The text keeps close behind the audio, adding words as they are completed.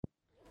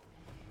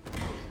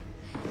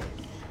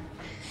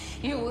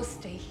You will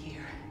stay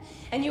here,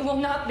 and you will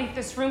not leave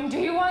this room. Do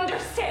you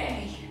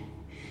understand me?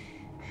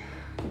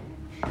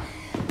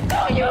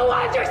 Do you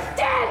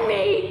understand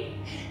me?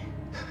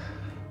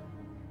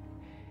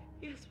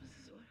 Yes,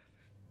 Mrs. Oliver.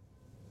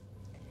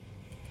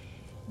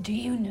 Do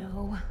you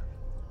know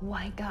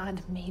why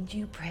God made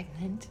you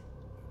pregnant?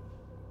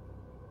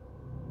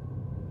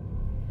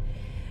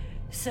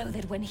 So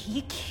that when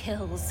he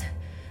kills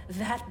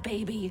that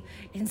baby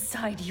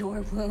inside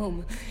your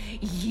womb,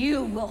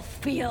 you will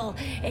feel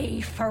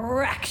a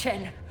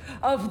fraction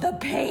of the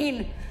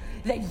pain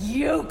that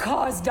you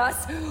caused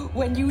us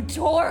when you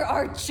tore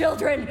our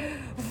children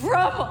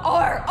from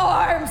our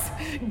arms.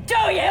 Do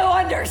you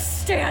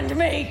understand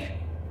me?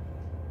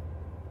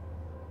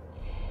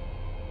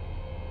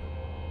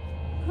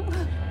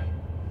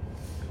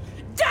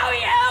 Do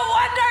you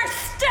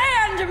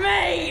understand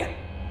me?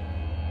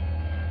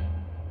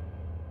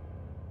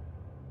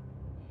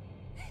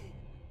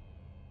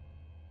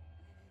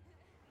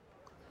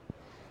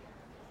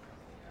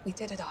 We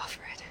did it,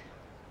 Offred.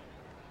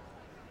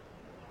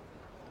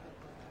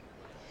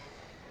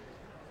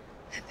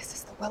 And this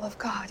is the will of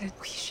God, and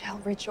we shall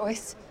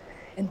rejoice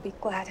and be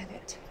glad in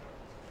it.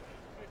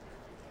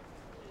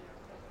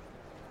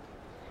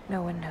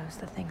 No one knows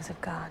the things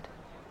of God.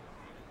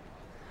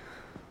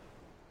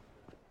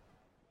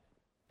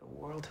 The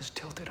world is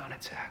tilted on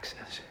its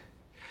axis.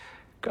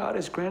 God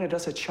has granted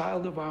us a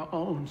child of our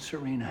own,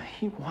 Serena.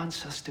 He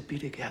wants us to be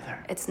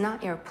together. It's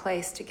not your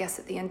place to guess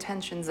at the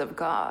intentions of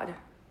God.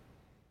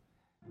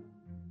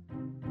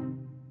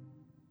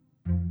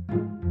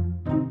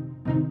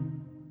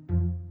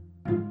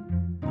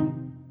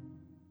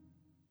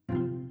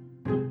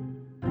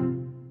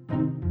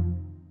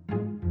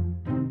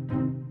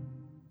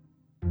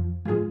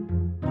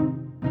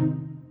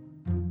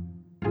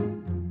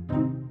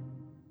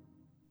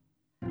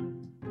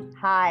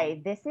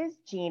 Hi, this is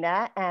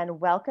Gina, and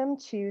welcome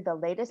to the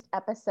latest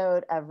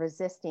episode of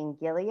Resisting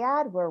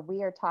Gilead, where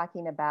we are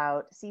talking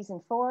about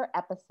Season 4,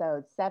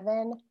 Episode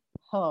 7,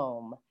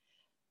 Home.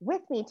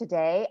 With me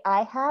today,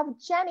 I have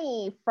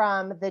Jenny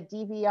from the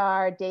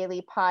DVR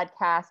Daily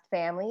Podcast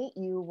family.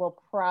 You will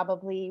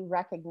probably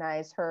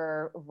recognize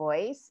her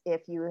voice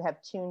if you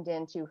have tuned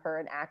into her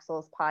and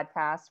Axel's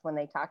podcast when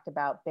they talked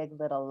about Big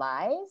Little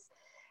Lies.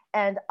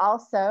 And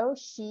also,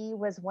 she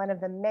was one of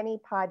the many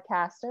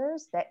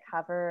podcasters that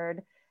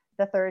covered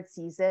the third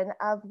season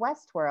of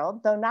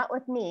Westworld, though not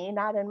with me,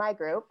 not in my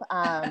group,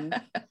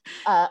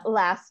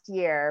 last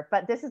year.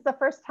 But this is the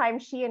first time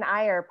she and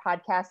I are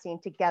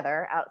podcasting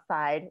together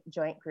outside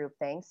joint group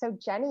things. So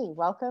Jenny,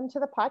 welcome to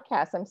the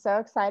podcast. I'm so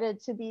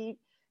excited to be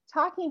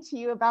talking to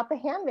you about The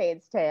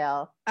Handmaid's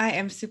Tale. I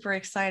am super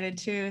excited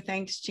too.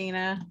 Thanks,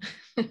 Gina.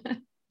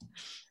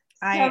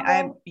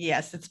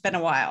 Yes, it's been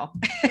a while.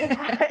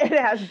 It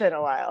has been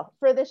a while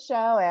for the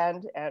show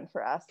and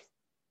for us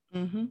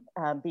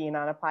being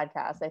on a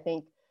podcast. I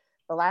think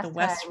the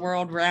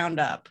Westworld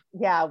Roundup.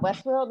 Yeah,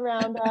 Westworld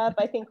Roundup.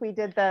 I think we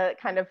did the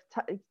kind of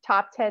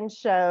top 10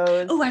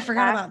 shows. Oh, I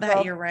forgot about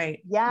that. You're right.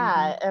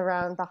 Yeah,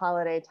 around the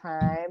holiday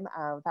time.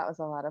 That was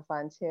a lot of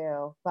fun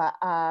too. But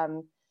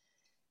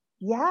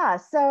yeah,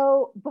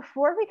 so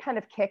before we kind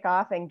of kick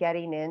off and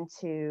getting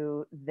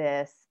into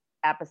this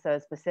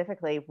episode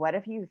specifically, what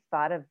have you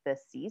thought of this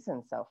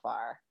season so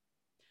far?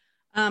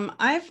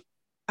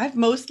 I've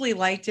mostly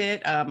liked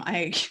it.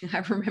 I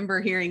remember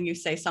hearing you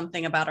say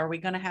something about, are we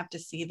going to have to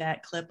see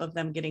that clip of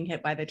them getting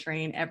hit by the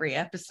train every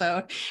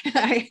episode? And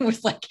I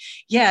was like,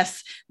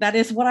 yes, that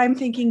is what I'm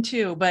thinking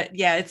too. But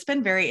yeah, it's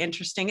been very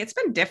interesting. It's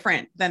been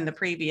different than the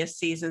previous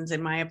seasons,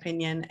 in my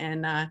opinion.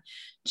 And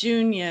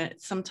June, you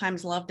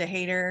sometimes love to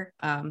hate her,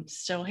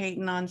 still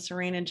hating on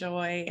Serena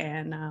Joy.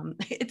 And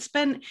it's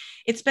been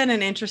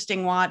an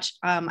interesting watch.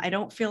 I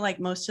don't feel like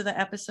most of the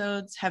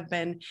episodes have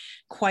been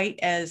quite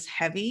as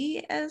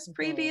heavy as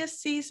previous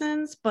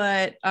seasons,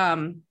 but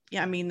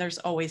yeah, I mean, there's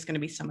always going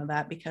to be some of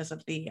that because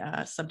of the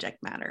subject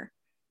matter.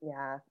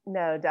 Yeah,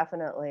 no,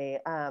 definitely.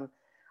 I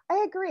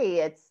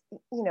agree. It's,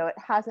 it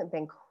hasn't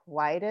been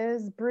quite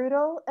as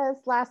brutal as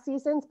last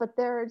season's, but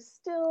there's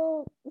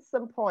still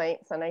some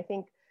points. And I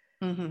think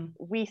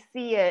we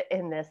see it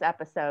in this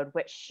episode,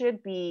 which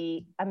should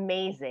be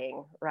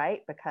amazing,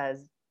 right?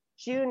 Because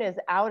June is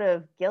out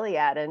of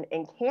Gilead and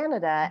in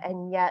Canada,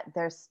 and yet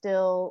there's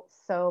still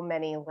so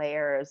many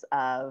layers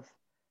of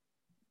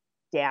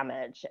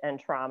damage and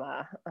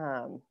trauma,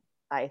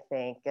 I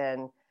think.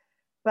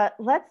 But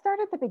let's start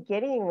at the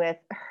beginning with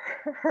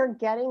her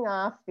getting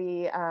off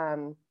the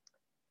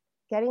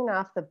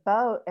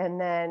boat and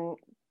then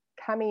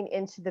coming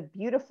into the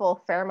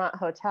beautiful Fairmont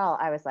Hotel.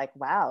 I was like,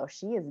 wow,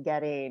 she is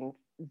getting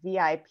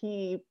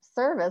VIP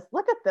service.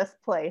 Look at this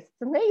place.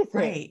 It's amazing.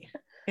 Right.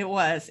 It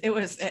was,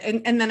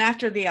 and then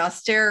after the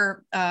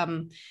austere,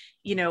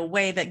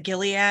 way that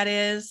Gilead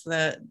is,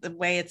 the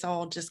way it's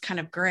all just kind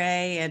of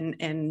gray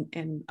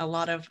and a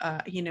lot of,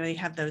 you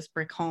have those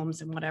brick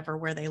homes and whatever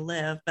where they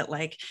live, but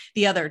like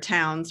the other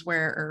towns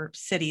or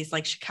cities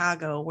like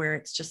Chicago, where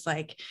it's just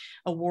like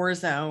a war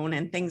zone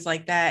and things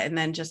like that. And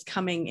then just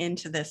coming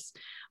into this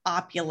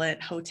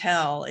opulent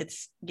hotel,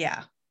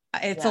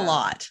 It's a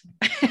lot.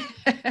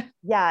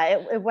 Yeah,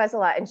 it was a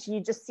lot. And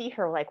you just see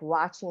her like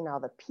watching all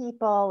the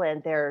people,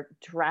 and they're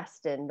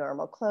dressed in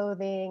normal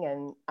clothing.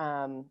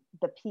 And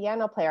the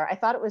piano player, I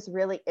thought it was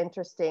really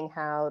interesting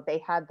how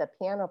they had the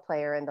piano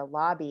player in the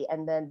lobby,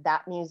 and then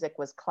that music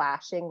was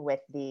clashing with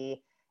the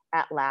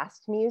At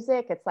Last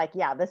music. It's like,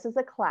 yeah, this is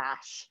a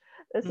clash.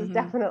 This is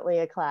definitely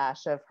a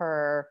clash of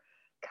her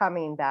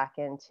coming back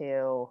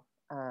into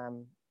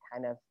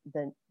kind of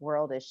the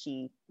world as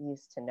she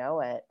used to know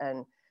it.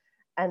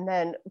 And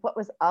then what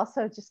was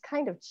also just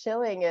kind of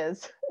chilling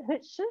is,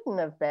 it shouldn't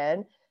have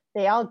been,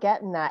 they all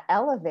get in that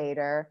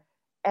elevator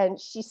and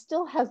she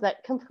still has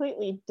that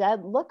completely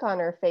dead look on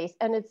her face.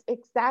 And it's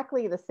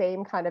exactly the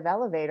same kind of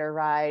elevator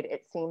ride,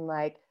 it seemed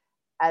like,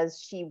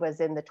 as she was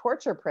in the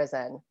torture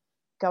prison,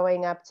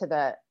 going up to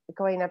the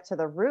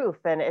roof.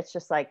 And it's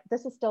just like,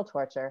 this is still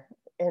torture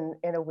in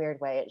a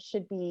weird way. It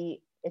should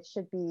be,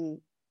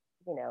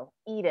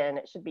 Eden,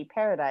 it should be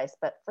paradise,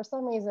 but for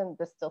some reason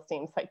this still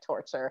seems like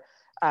torture,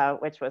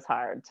 which was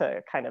hard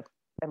to kind of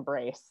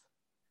embrace.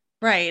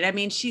 Right. I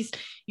mean,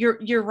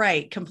 you're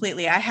right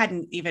completely. I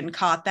hadn't even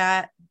caught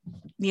that,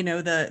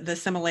 the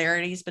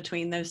similarities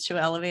between those two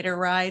elevator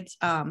rides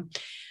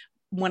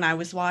when I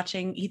was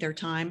watching either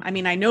time. I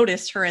mean, I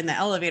noticed her in the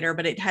elevator,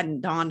 but it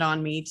hadn't dawned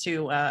on me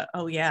to,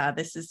 oh yeah,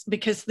 this is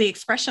because the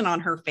expression on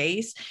her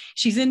face,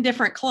 she's in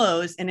different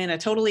clothes and in a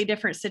totally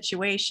different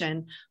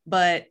situation,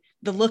 but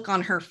the look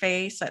on her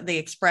face, the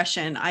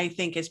expression, I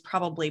think is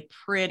probably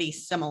pretty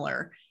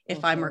similar,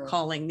 if I'm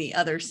recalling the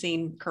other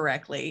scene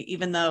correctly,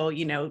 even though,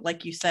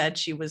 like you said,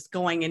 she was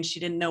going and she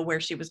didn't know where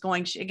she was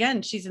going.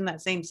 She's in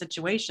that same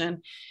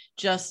situation,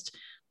 just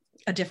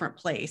a different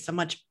place,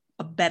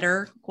 a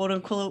better quote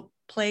unquote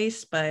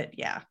place. But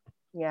yeah.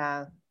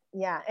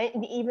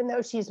 And even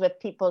though she's with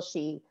people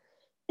she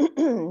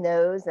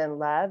knows and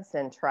loves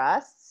and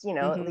trusts,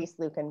 at least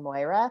Luke and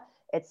Moira,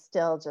 it's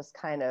still just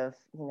kind of,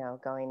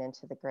 going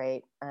into the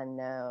great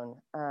unknown.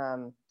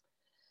 And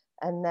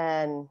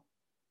then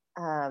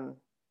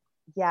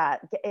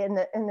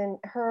then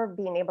her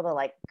being able to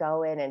like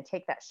go in and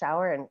take that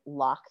shower and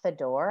lock the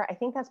door. I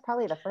think that's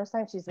probably the first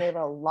time she's been able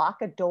to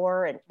lock a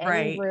door in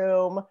any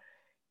room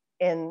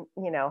in,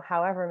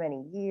 however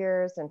many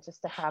years, and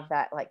just to have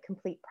that like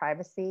complete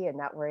privacy and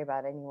not worry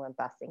about anyone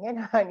busting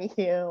in on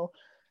you.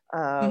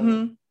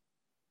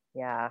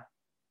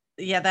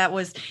 That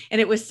was, and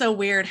it was so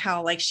weird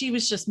how like she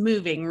was just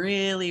moving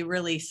really,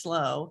 really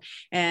slow.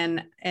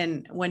 And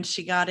when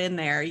she got in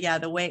there,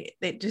 the way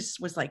it just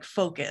was like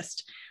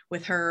focused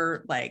with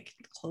her, like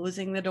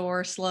closing the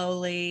door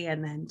slowly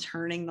and then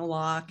turning the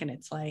lock. And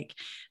it's like,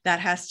 that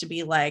has to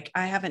be like,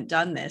 I haven't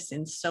done this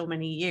in so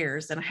many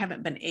years and I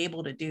haven't been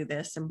able to do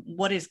this. And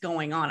what is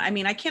going on? I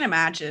mean, I can't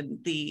imagine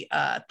the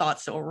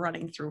thoughts that were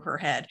running through her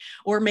head,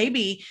 or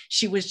maybe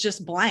she was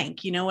just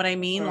blank. You know what I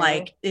mean?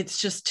 Like it's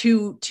just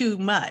too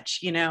much,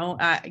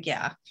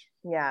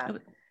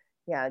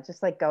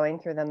 just like going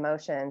through the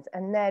motions.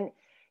 And then,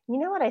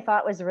 what I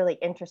thought was really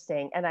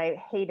interesting, and I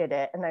hated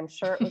it, and I'm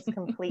sure it was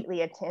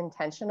completely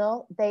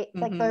intentional. They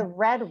like the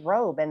red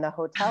robe in the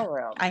hotel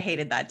room. I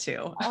hated that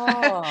too.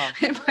 Oh.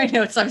 In my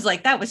notes, I was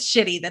like, that was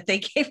shitty that they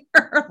gave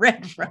her a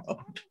red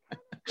robe.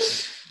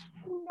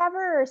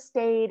 Never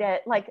stayed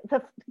at like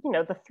the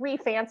three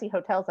fancy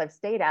hotels I've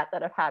stayed at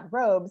that have had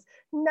robes.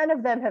 None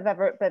of them have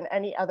ever been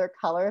any other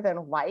color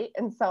than white,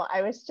 and so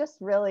I was just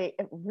really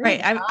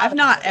right. I've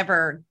not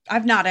ever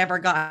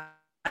gotten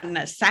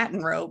a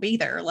satin robe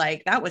either.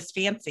 Like that was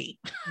fancy.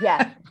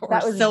 Yeah, or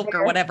that was silk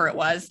or whatever it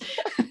was.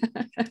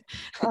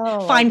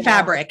 Oh, fine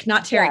fabric,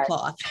 not terry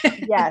cloth.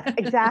 Yes,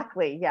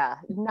 exactly. Yeah,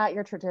 not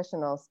your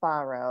traditional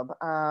spa robe.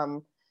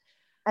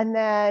 And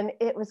then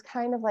it was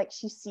kind of like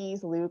she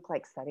sees Luke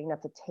like setting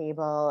up the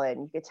table,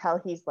 and you could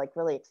tell he's like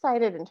really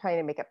excited and trying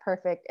to make it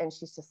perfect. And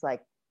she's just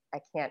like, I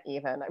can't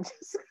even.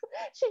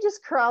 She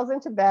just crawls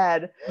into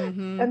bed.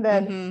 And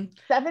then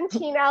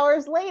 17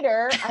 hours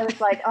later, I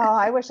was like, oh,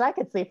 I wish I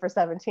could sleep for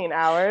 17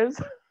 hours.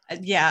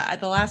 Yeah.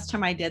 The last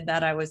time I did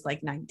that, I was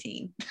like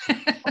 19.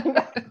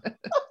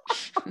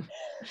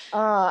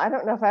 I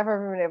don't know if I've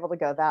ever been able to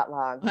go that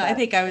long. I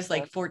think I was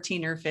like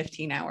 14 or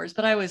 15 hours,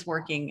 but I was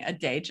working a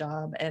day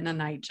job and a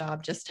night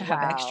job just to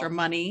have extra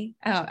money.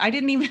 I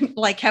didn't even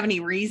like have any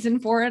reason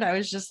for it. I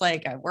was just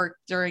like, I worked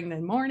during the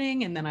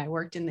morning and then I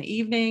worked in the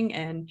evening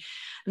and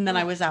then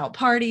I was out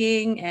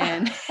partying.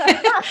 And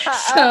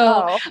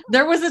so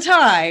there was a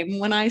time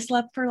when I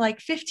slept for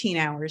like 15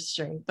 hours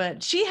straight,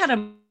 but she had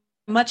a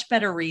much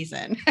better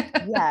reason.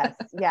 Yes.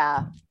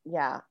 Yeah.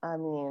 I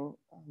mean,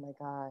 oh my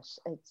gosh.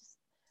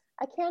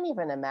 I can't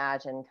even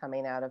imagine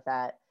coming out of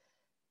that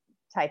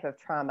type of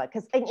trauma.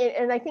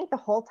 And I think the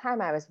whole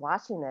time I was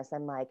watching this,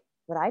 I'm like,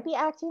 would I be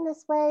acting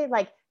this way?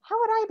 Like, how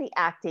would I be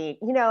acting?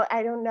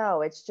 I don't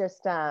know. It's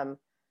just,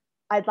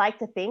 I'd like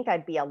to think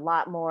I'd be a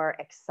lot more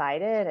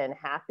excited and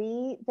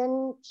happy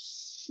than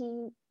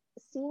she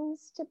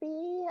seems to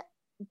be.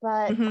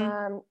 But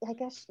I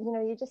guess,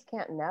 you just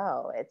can't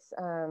know. It's,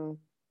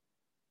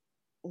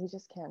 you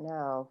just can't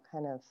know,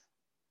 kind of.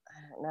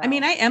 I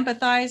mean, I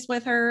empathize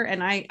with her,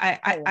 and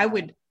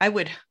I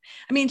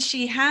mean,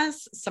 she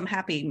has some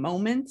happy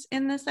moments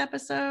in this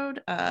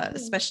episode,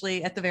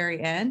 especially at the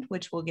very end,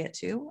 which we'll get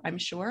to, I'm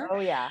sure. Oh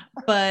yeah.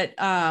 But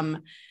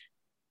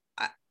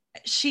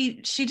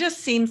she just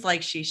seems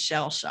like she's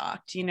shell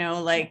shocked,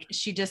 like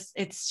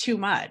it's too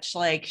much.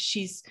 Like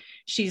she's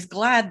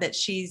glad that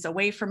she's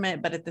away from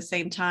it, but at the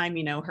same time,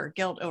 her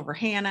guilt over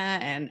Hannah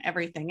and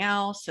everything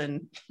else,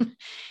 and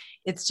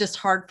it's just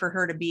hard for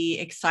her to be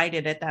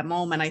excited at that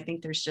moment. I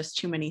think there's just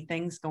too many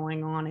things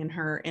going on in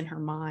her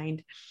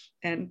mind.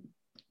 And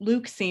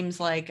Luke seems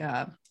like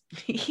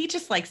he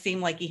just like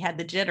seemed like he had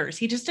the jitters.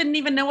 He just didn't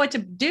even know what to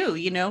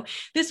do.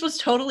 This was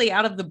totally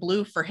out of the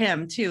blue for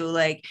him too.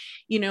 Like,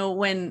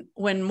 when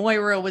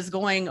Moira was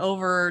going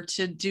over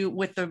to do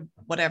with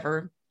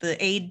the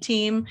aid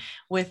team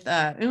with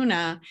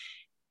Una,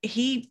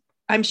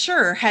 I'm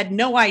sure had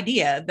no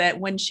idea that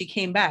when she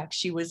came back,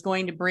 she was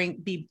going to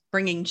be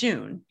bringing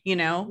June,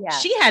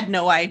 She had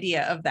no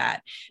idea of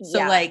that. So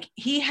like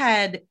he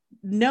had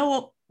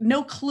no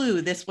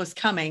clue this was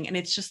coming. And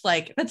it's just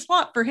like, that's a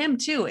lot for him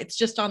too. It's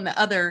just on the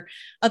other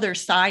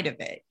side of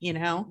it,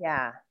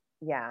 Yeah,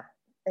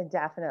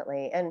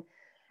 definitely. And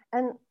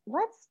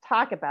let's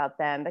talk about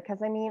them, because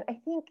I mean, I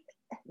think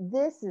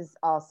this is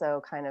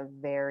also kind of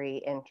very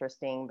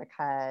interesting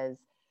because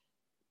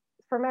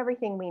from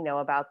everything we know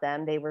about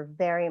them, they were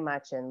very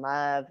much in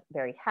love,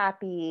 very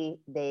happy.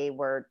 They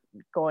were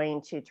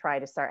going to try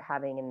to start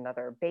having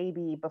another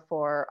baby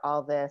before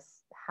all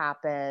this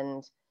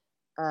happened.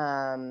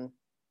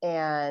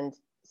 And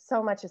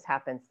so much has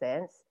happened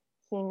since.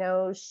 He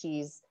knows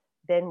she's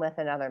been with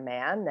another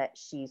man that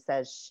she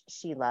says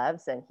she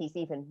loves, and he's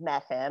even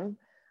met him,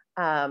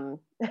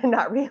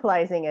 not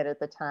realizing it at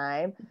the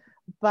time.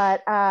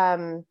 But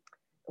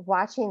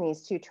watching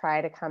these two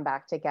try to come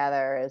back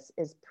together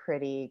is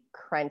pretty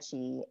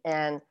crunchy.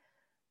 And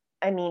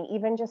I mean,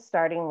 even just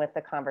starting with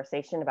the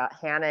conversation about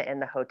Hannah in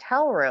the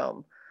hotel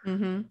room,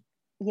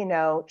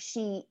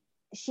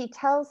 she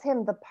tells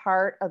him the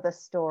part of the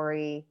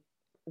story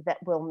that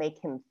will make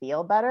him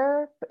feel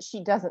better, but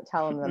she doesn't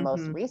tell him the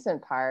most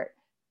recent part.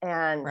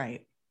 And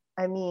right.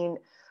 I mean,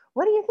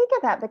 what do you think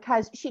of that?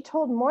 Because she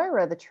told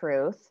Moira the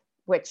truth,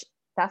 which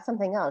that's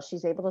something else.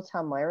 She's able to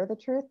tell Moira the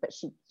truth, but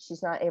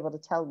she's not able to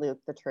tell Luke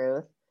the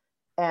truth.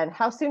 And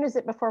how soon is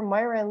it before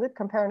Moira and Luke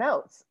compare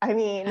notes? I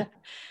mean,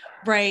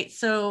 right.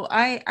 So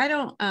I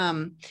don't,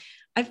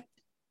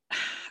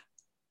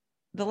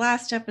 the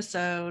last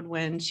episode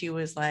when she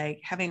was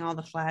like having all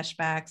the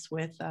flashbacks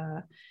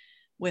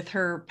with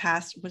her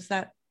past,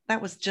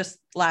 that was just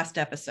last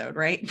episode,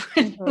 right?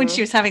 When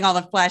she was having all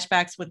the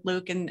flashbacks with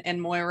Luke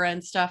and Moira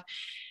and stuff.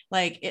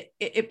 Like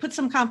it put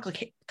some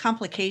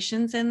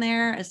complications in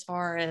there as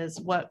far as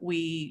what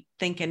we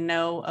think and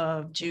know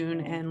of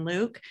June and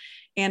Luke,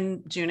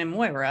 and June and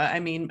Moira.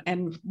 I mean,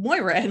 and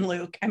Moira and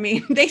Luke, I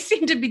mean, they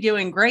seem to be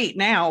doing great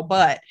now,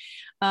 but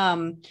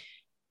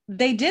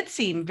they did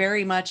seem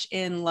very much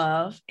in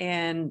love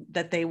and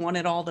that they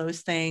wanted all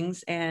those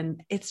things.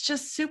 And it's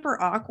just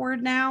super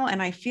awkward now.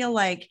 And I feel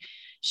like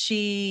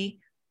she,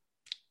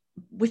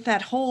 with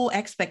that whole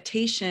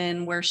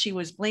expectation where she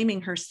was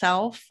blaming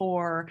herself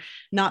for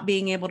not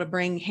being able to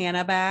bring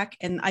Hannah back.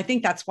 And I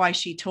think that's why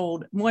she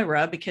told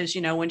Moira, because,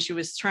 when she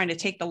was trying to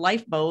take the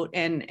lifeboat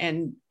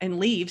and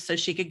leave so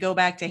she could go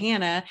back to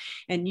Hannah,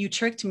 and you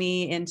tricked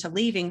me into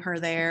leaving her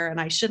there, and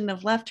I shouldn't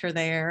have left her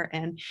there.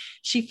 And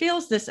she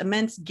feels this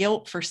immense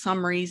guilt for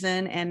some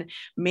reason. And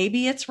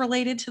maybe it's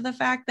related to the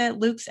fact that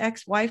Luke's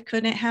ex-wife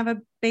couldn't have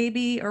a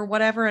baby or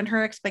whatever, and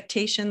her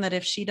expectation that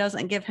if she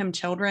doesn't give him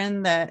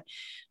children, that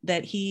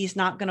he's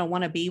not going to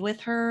want to be with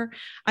her.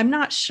 I'm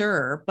not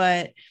sure,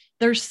 but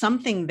there's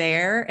something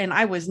there. And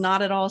I was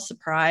not at all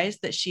surprised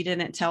that she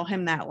didn't tell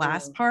him that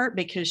last part,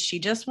 because she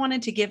just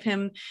wanted to give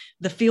him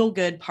the feel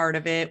good part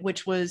of it,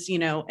 which was,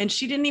 and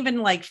she didn't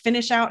even like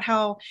finish out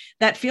how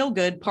that feel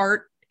good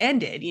part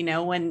ended,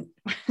 when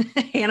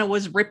Hannah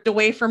was ripped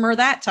away from her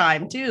that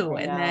time too.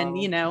 And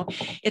then,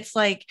 it's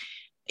like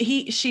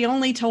she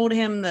only told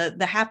him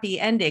the happy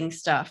ending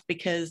stuff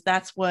because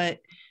that's what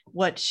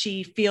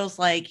she feels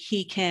like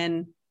he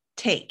can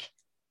take.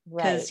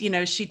 Because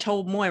she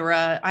told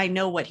Moira, I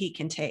know what he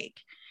can take.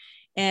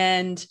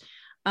 And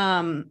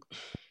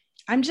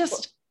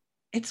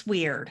it's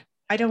weird.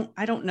 I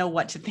don't know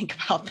what to think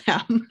about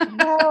them.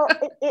 Well,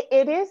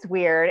 it is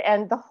weird.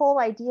 And the whole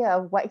idea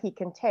of what he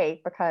can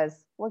take,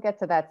 because we'll get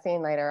to that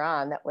scene later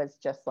on, that was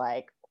just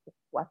like,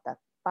 what the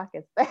fuck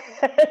is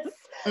this?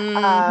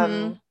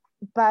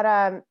 But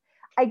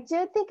I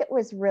did think it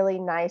was really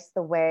nice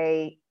the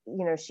way,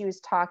 she was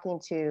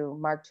talking to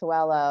Mark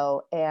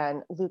Tuello,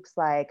 and Luke's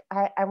like,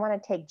 I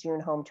want to take June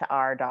home to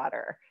our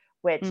daughter,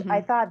 which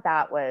I thought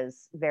that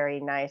was very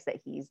nice,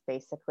 that he's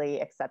basically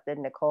accepted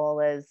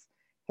Nicole as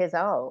his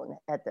own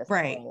at this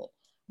point.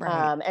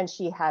 Right. And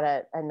she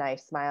had a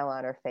nice smile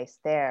on her face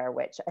there,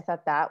 which I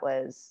thought that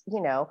was,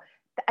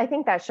 I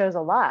think that shows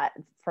a lot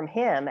from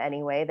him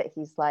anyway, that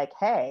he's like,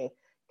 hey,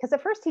 because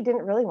at first he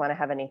didn't really want to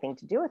have anything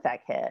to do with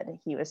that kid.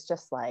 He was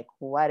just like,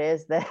 what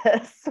is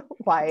this?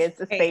 Why is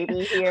this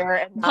baby here?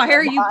 And why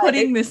are you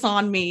putting this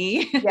on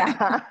me?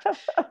 Yeah.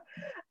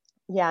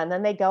 Yeah. And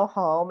then they go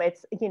home.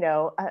 It's,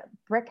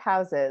 brick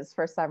houses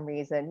for some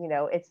reason.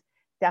 It's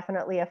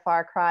definitely a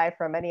far cry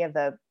from any of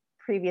the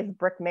previous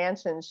brick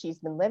mansions she's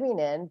been living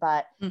in.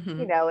 But,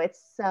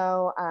 it's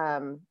so,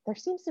 there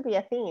seems to be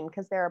a theme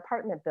because their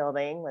apartment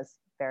building was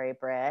very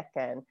brick.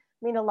 And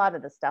I mean, a lot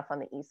of the stuff on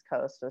the East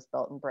Coast was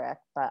built in brick.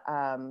 But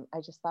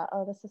I just thought,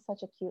 oh, this is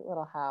such a cute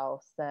little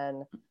house.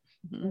 And,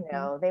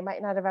 they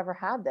might not have ever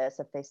had this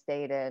if they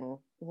stayed in,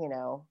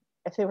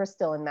 if they were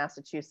still in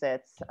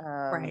Massachusetts.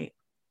 Right.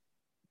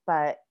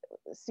 But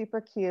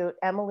super cute.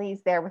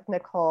 Emily's there with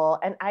Nicole.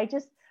 And I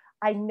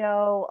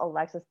know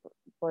Alexis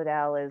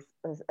Bledel is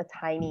a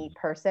tiny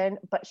person,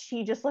 but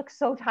she just looks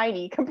so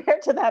tiny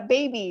compared to that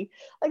baby.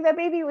 Like that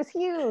baby was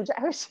huge.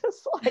 I was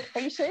just like,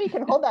 are you sure you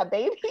can hold that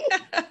baby?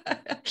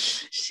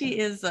 She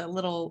is a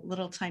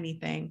little tiny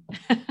thing.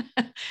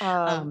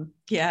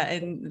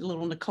 And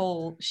little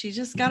Nicole, she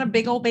just got a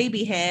big old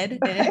baby head,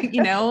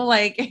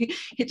 like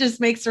it just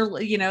makes her,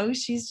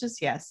 she's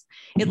just, yes,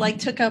 it like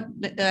took up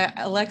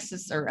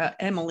Alexis or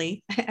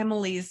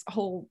Emily's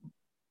whole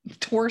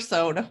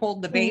torso to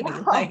hold the baby.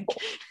 Wow. Like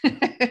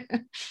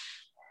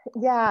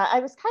yeah,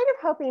 I was kind of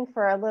hoping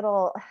for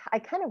I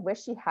kind of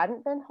wish she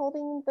hadn't been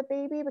holding the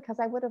baby because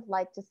I would have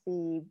liked to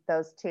see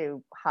those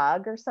two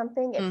hug or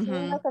something. It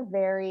seemed like a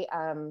very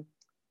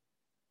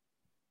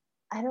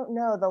I don't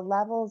know, the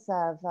levels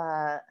of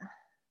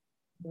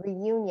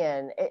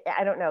reunion.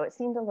 I don't know. It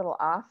seemed a little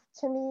off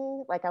to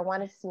me. Like I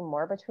wanted to see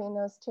more between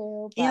those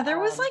two. But, yeah, there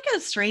was like a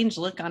strange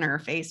look on her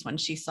face when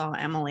she saw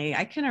Emily.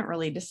 I couldn't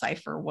really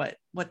decipher what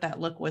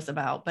that look was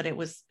about, but it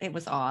was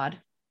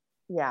odd.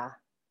 Yeah,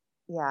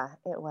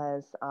 it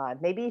was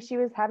odd. Maybe she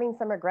was having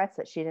some regrets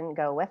that she didn't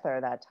go with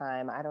her that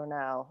time. I don't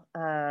know.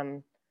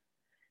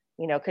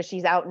 Because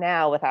she's out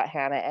now without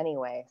Hannah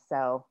anyway.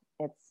 So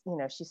it's,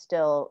 she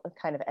still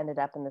kind of ended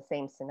up in the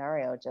same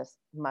scenario, just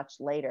much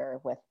later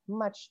with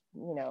much,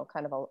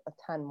 kind of a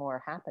ton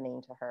more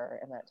happening to her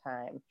in that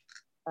time.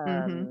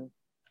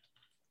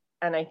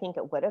 And I think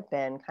it would have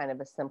been kind of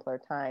a simpler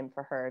time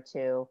for her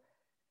to,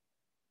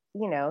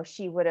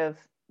 she would have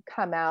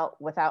come out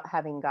without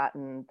having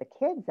gotten the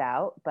kids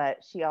out,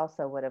 but she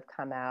also would have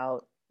come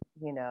out,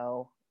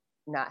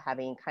 not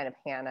having kind of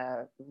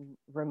Hannah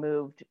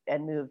removed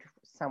and moved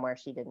somewhere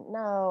she didn't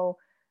know.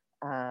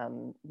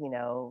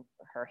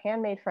 Her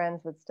handmaid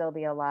friends would still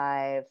be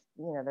alive.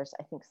 There's,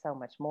 I think, so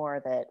much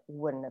more that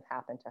wouldn't have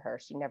happened to her.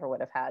 She never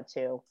would have had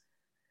to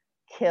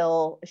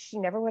kill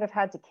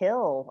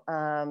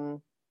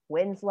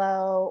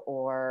Winslow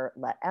or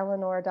let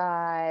Eleanor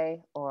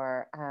die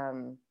or,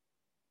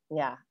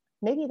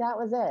 maybe that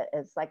was it.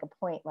 It's like a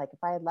point, like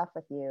if I had left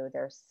with you,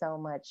 there's so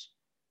much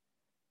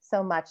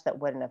that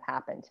wouldn't have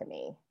happened to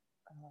me.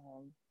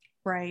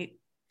 Right.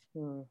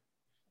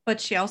 But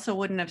she also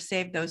wouldn't have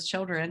saved those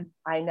children.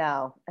 I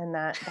know. And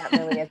that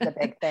really is the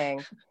big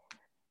thing.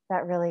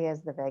 That really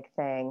is the big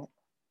thing.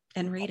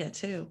 And Rita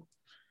too.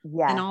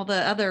 Yeah. And all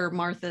the other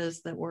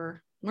Marthas that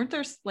weren't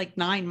there like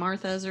 9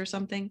 Marthas or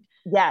something?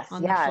 Yes.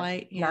 On the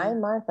flight. Yeah.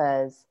 9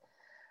 Marthas.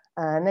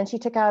 And then she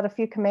took out a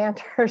few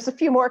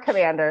more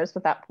commanders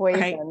with that poison,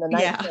 right. The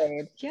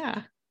nightshade.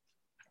 Yeah.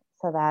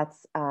 So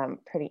that's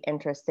pretty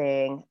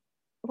interesting.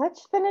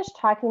 Let's finish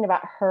talking about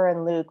her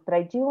and Luke, but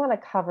I do want to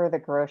cover the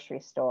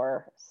grocery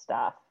store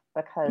stuff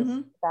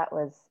because that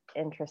was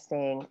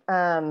interesting.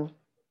 I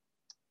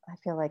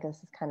feel like this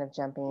is kind of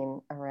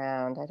jumping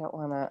around. I don't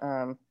want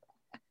to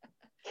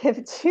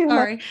give too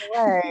much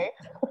away.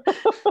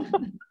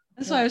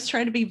 That's why I was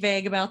trying to be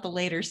vague about the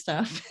later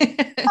stuff.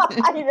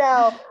 I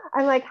know.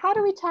 I'm like, how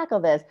do we tackle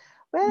this?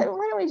 Why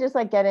don't we just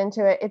like get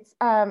into it? It's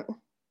I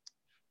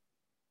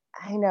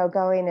know,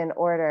 going in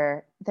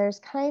order.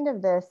 There's kind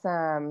of this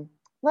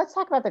let's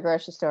talk about the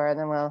grocery store and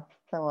then we'll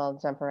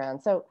jump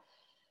around. So,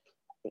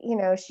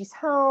 she's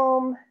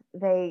home.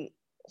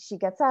 She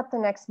gets up the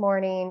next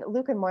morning.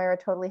 Luke and Moira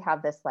totally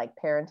have this like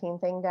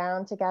parenting thing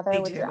down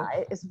together, which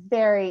is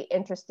very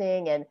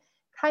interesting and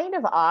kind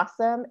of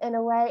awesome in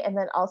a way, and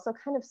then also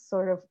kind of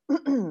sort of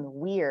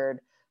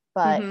weird.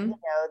 But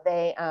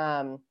they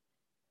I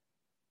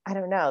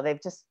don't know,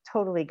 they've just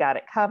totally got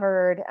it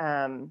covered.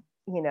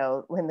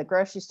 When the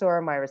grocery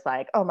store, Moira's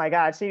like, oh my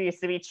God, she needs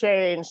to be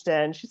changed.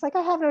 And she's like,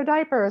 I have no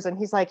diapers. And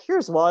he's like,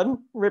 here's one,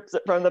 rips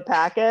it from the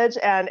package.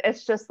 And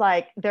it's just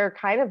like, they're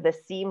kind of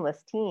this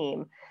seamless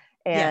team.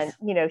 And,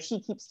 she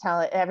keeps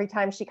telling, every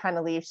time she kind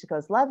of leaves, she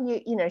goes, love you.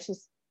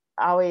 She's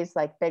always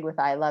like big with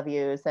I love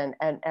yous and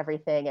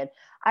everything. And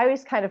I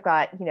always kind of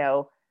got,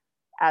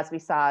 as we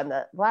saw in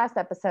the last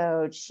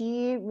episode,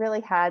 she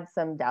really had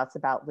some doubts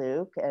about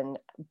Luke,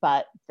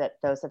 but that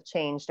those have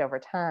changed over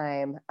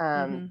time.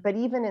 But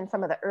even in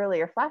some of the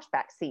earlier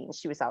flashback scenes,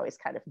 she was always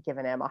kind of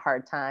giving him a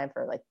hard time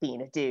for like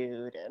being a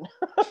dude and,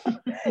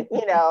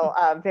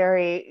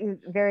 very,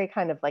 very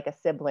kind of like a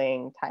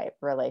sibling type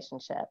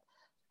relationship.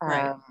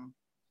 Right.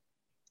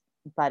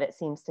 But it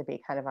seems to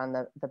be kind of on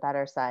the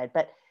better side.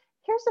 But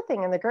here's the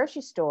thing, in the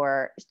grocery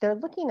store, they're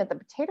looking at the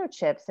potato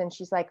chips and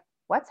she's like,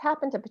 what's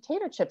happened to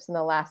potato chips in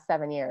the last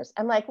 7 years?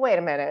 I'm like, wait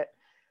a minute.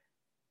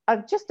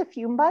 Just a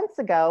few months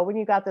ago, when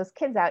you got those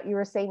kids out, you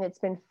were saying it's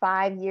been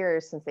 5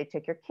 years since they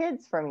took your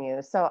kids from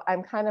you. So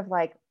I'm kind of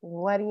like,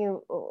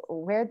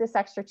 where'd this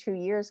extra 2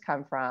 years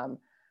come from?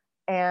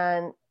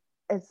 And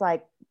it's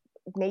like,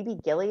 maybe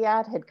Gilead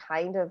had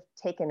kind of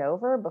taken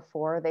over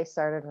before they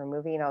started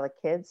removing all the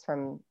kids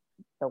from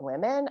the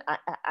women.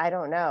 I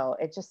don't know.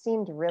 It just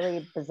seemed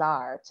really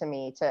bizarre to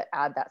me to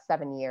add that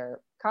 7-year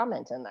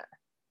comment in there.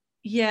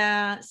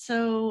 Yeah.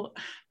 So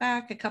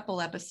back a couple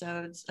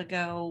episodes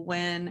ago,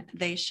 when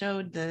they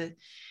showed the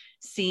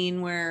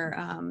scene where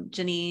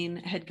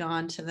Janine had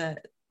gone to the,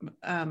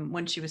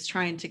 when she was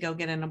trying to go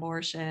get an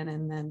abortion,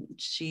 and then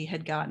she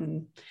had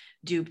gotten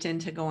duped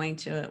into going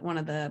to one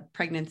of the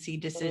pregnancy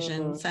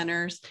decision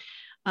centers.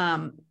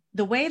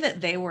 The way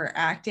that they were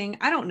acting,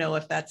 I don't know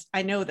if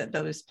I know that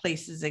those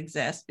places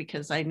exist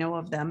because I know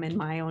of them in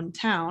my own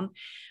town,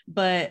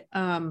 but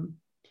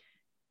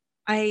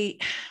I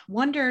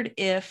wondered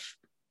if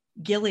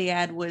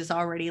Gilead was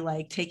already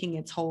like taking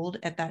its hold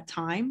at that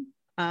time,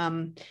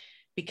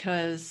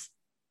 because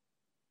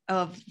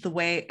of the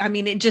way, I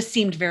mean, it just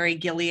seemed very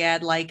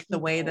Gilead, like the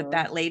way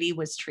that lady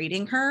was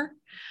treating her.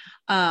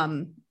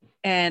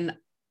 And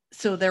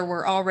so there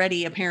were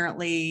already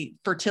apparently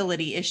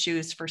fertility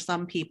issues for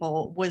some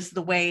people, was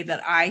the way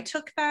that I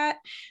took that.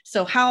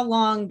 So how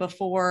long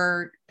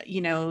before,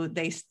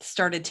 they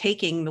started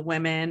taking the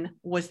women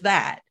was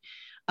that?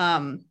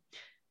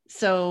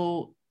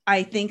 So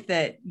I think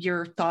that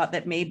your thought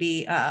that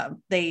maybe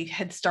they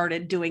had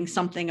started doing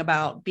something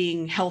about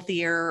being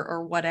healthier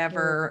or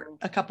whatever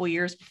a couple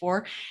years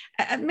before,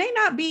 it may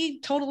not be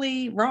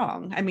totally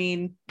wrong. I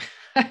mean,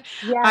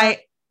 Yeah.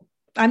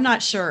 I'm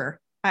not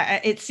sure.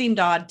 It seemed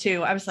odd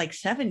too. I was like,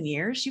 7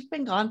 years? You've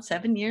been gone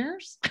 7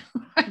 years?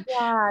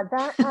 Yeah,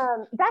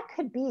 that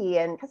could be.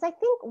 And because I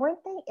think,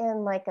 weren't they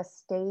in like a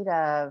state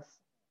of,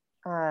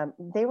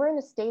 they were in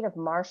a state of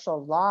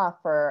martial law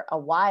for a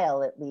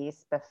while, at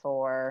least,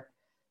 before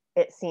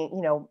it seemed,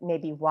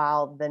 maybe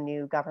while the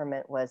new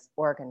government was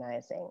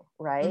organizing,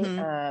 right?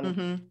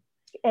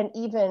 And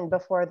even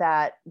before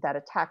that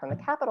attack on the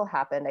Capitol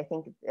happened, I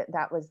think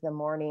that was the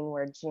morning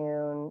where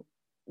June,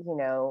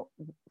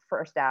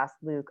 first asked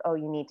Luke, oh,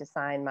 you need to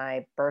sign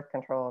my birth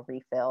control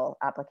refill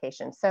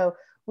application. So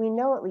we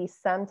know at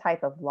least some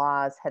type of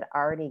laws had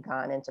already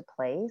gone into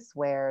place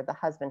where the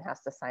husband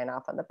has to sign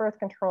off on the birth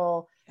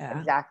control. Yeah.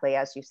 Exactly,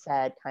 as you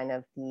said, kind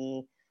of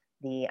the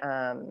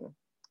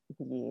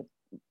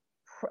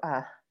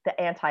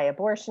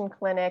anti-abortion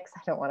clinics.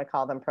 I don't want to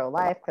call them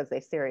pro-life because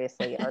they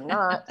seriously are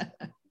not,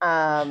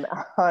 on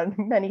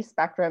many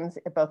spectrums,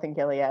 both in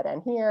Gilead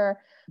and here.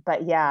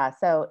 But yeah,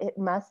 so it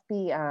must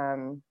be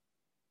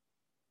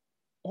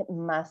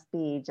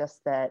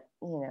just that,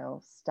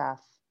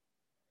 stuff.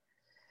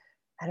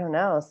 I don't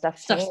know, stuff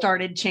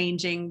started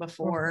changing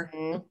before.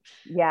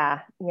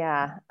 Yeah.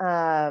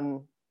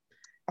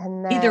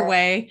 And then, either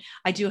way,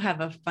 I do have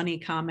a funny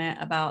comment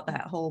about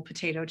that whole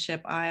potato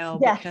chip aisle,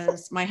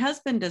 because my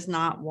husband does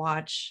not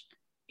watch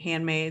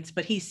Handmaids,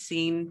 but he's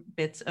seen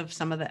bits of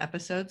some of the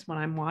episodes when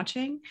I'm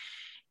watching,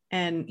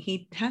 and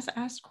he has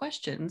asked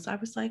questions. I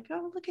was like,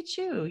 oh, look at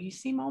you. You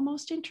seem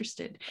almost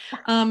interested.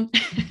 But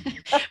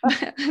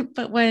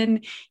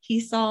when he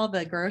saw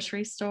the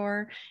grocery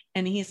store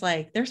and he's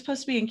like, they're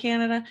supposed to be in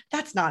Canada.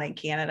 That's not in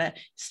Canada.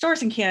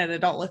 Stores in Canada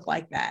don't look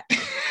like that.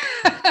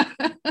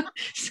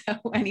 So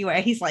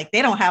anyway, he's like,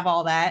 they don't have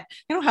all that.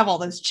 They don't have all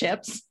those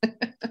chips.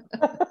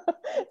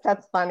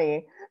 That's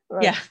funny.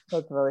 Yeah.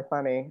 That's really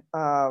funny.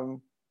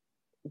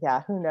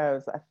 Yeah, who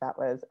knows if that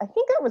was, I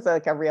think that was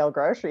like a real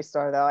grocery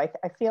store though. I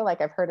feel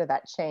like I've heard of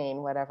that chain,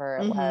 whatever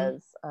it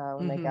was,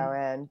 when they go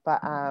in,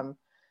 but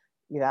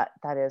yeah,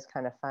 that is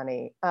kind of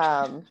funny.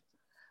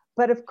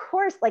 But of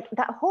course, like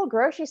that whole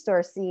grocery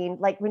store scene,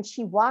 like when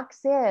she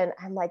walks in,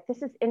 I'm like,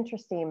 this is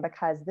interesting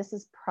because this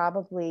is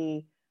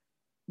probably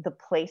the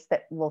place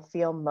that will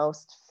feel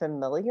most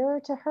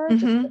familiar to her,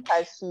 just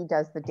because she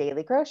does the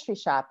daily grocery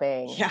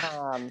shopping.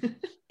 Yeah.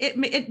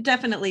 It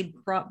definitely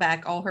brought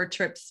back all her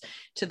trips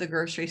to the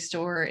grocery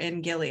store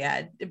in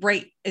Gilead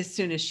right as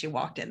soon as she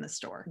walked in the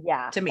store.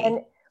 Yeah. To me.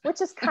 And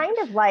which is kind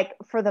of like,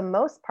 for the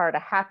most part, a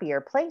happier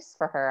place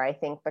for her, I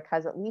think,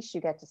 because at least you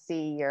get to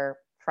see your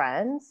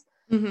friends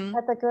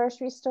at the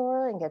grocery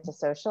store and get to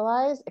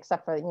socialize,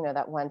 except for,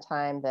 that one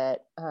time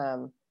that,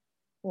 of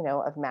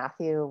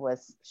Matthew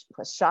was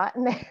shot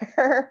in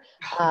there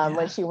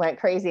when she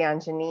went crazy on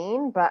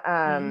Janine, but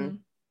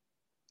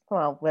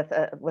well, with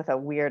a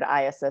weird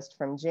eye assist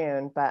from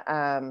June, but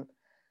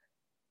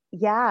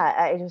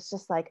yeah, it was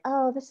just like,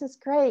 oh, this is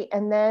great.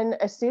 And then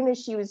as soon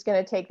as she was going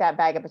to take that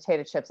bag of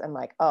potato chips, I'm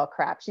like, oh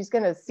crap, she's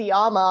going to see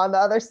Alma on the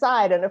other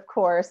side. And of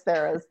course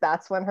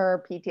that's when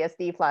her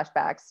PTSD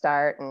flashbacks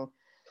start, and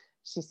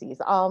she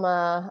sees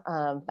Alma.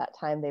 That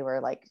time they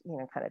were like,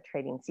 kind of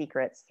trading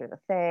secrets through the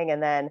thing.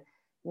 And then,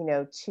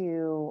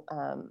 to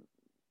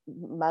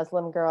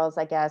Muslim girls,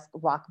 I guess,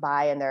 walk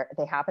by and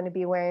they happen to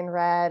be wearing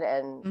red.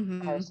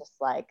 And I was just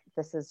like,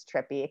 this is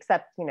trippy,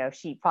 except, you know,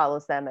 she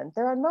follows them and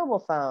they're on mobile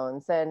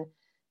phones. And,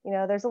 you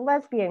know, there's a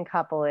lesbian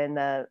couple in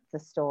the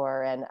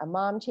store and a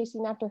mom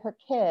chasing after her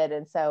kid.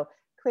 And so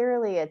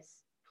clearly it's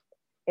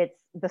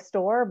the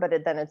store, but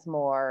then it's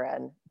more.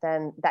 And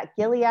then that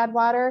Gilead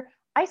water,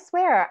 I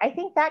swear, I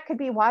think that could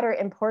be water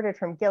imported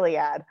from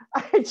Gilead.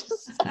 I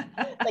just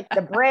like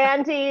the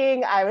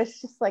branding. I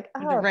was just like,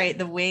 oh, right,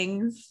 the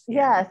wings.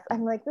 Yes,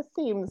 I'm like, this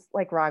seems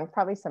like wrong.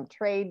 Probably some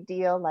trade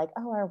deal, like,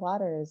 oh, our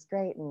water is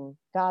great and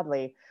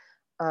godly.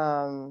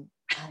 I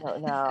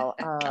don't know.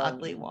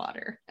 Godly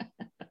water.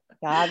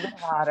 Godly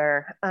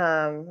water.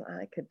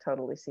 I could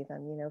totally see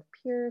them. You know,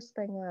 pure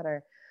spring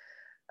water.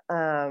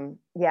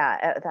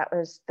 Yeah, that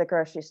was the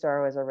grocery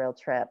store was a real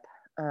trip.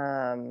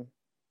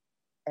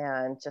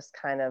 And just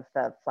kind of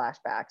the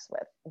flashbacks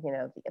with, you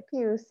know, the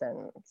abuse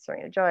and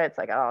Serena Joy, it's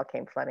like it all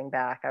came flooding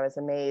back. I was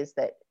amazed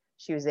that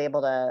she was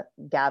able to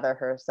gather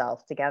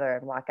herself together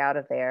and walk out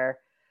of there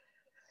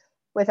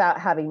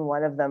without having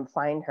one of them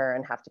find her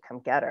and have to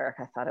come get her.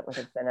 I thought it would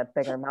have been a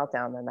bigger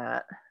meltdown than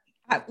that.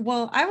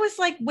 Well, I was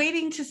like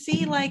waiting to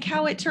see like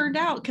how it turned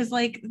out, because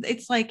like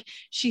it's like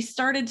she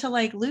started to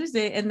like lose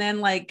it and then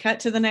like cut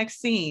to the next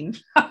scene.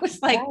 I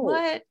was like,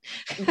 what?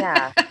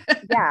 Yeah.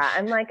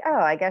 I'm like, oh,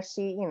 I guess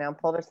she, you know,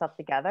 pulled herself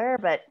together.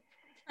 But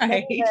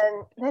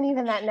then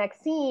even that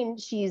next scene,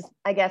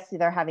 I guess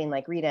they're having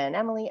like Rita and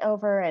Emily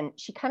over, and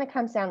she kind of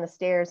comes down the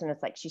stairs and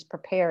it's like she's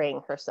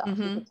preparing herself. You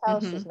can tell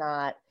she's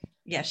not.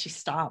 Yeah, she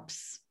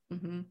stops.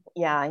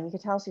 Yeah, you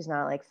could tell she's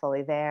not like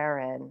fully there.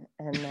 And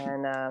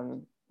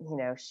then you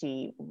know,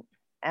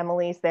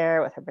 Emily's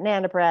there with her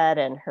banana bread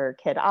and her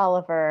kid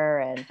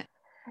Oliver,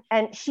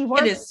 and she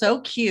wants. It is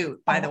so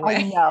cute, by the way.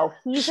 I know,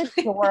 he's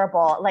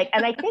adorable. Like,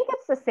 and I think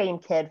it's the same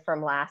kid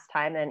from last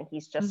time, and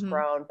he's just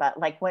grown. But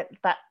like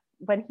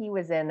when he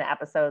was in the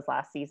episodes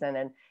last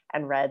season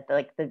and read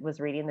was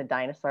reading the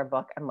dinosaur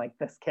book, I'm like,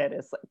 this kid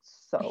is like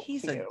so.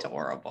 He's cute.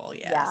 Adorable.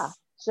 Yes. Yeah,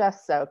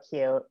 just so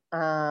cute.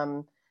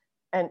 And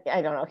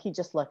I don't know. He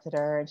just looked at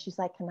her, and she's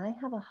like, "Can I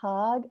have a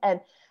hug?"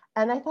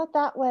 And I thought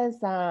that was,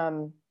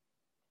 I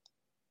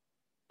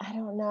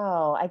don't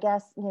know, I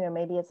guess, you know,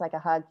 maybe it's like a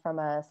hug from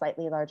a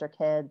slightly larger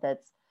kid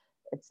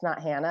it's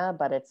not Hannah,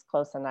 but it's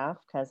close enough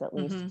because at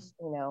least,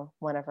 you know,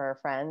 one of her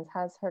friends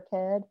has her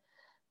kid.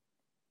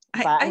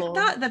 I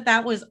thought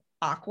that was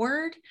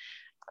awkward,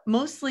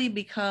 mostly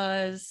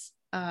because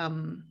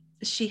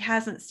she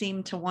hasn't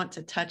seemed to want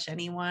to touch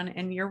anyone.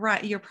 And you're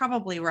right. You're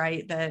probably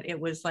right that it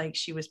was like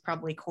she was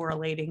probably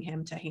correlating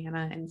him to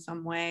Hannah in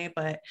some way,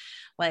 but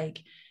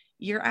like,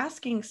 you're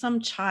asking some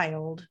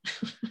child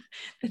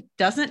that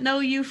doesn't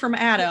know you from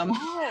Adam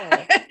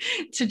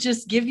to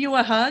just give you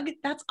a hug.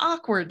 That's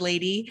awkward,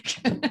 lady.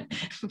 She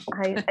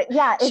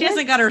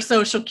hasn't got her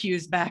social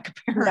cues back,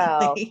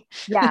 apparently.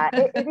 No. Yeah,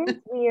 it is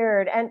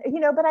weird. And, you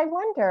know, but I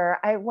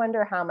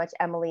wonder how much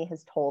Emily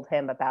has told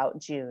him about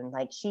June.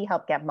 Like, she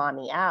helped get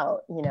mommy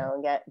out, you know,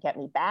 and get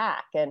me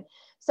back. And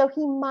so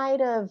he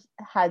might have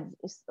had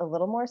a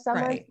little more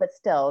semblance, but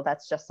still,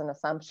 that's just an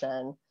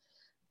assumption.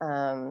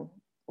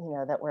 You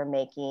know, that we're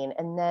making.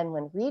 And then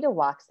when Rita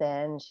walks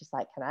in, she's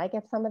like, "Can I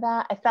get some of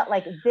that?" I felt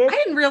like this.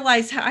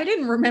 I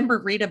didn't remember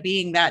Rita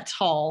being that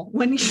tall.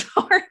 When you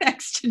saw her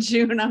next to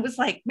June, I was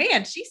like,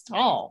 man, she's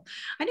tall.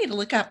 I need to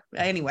look up.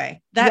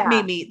 Anyway,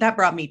 that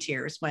brought me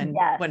tears when.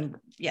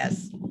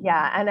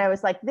 Yeah. And I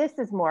was like, this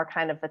is more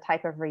kind of the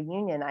type of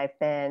reunion I've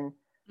been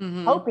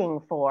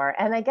hoping for.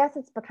 And I guess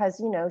it's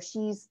because, you know,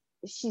 she's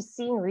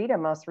seen Rita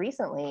most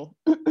recently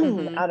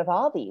out of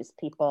all these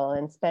people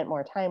and spent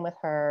more time with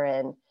her.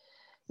 And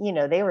you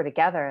know, they were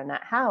together in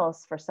that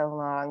house for so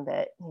long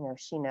that, you know,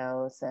 she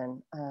knows.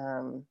 And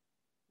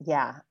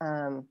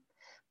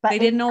but they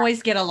didn't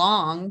always get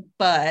along,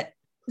 but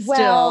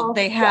still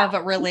they have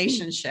a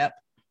relationship.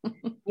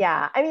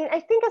 Yeah. I mean, I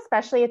think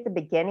especially at the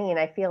beginning,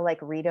 I feel like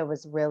Rita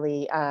was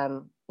really,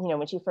 you know,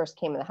 when she first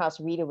came in the house,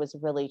 Rita was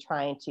really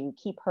trying to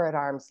keep her at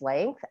arm's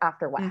length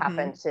after what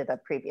happened to the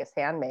previous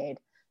handmaid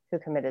who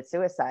committed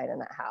suicide in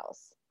that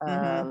house.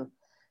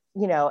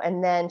 You know,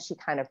 and then she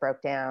kind of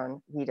broke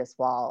down Rita's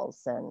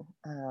walls and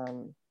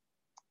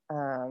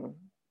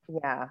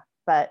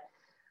but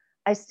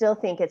I still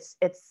think it's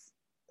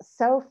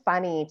so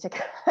funny to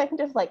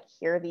kind of like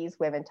hear these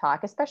women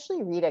talk,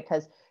 especially Rita,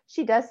 because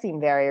she does seem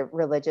very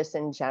religious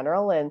in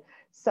general. And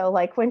so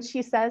like when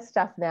she says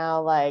stuff now,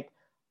 like,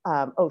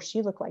 oh,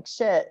 she looked like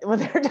shit when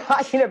they're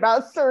talking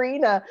about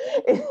Serena,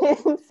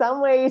 in some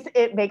ways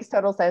it makes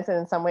total sense. And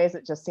in some ways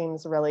it just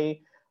seems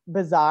really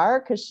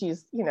bizarre because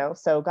she's, you know,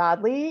 so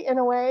godly in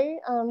a way.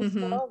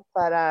 Still.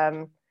 But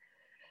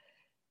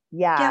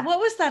what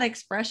was that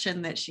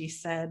expression that she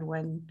said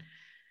when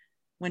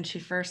she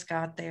first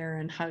got there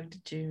and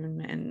hugged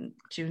June, and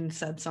June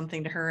said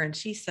something to her and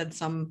she said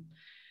some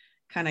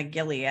kind of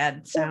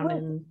Gilead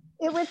sounding?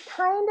 It was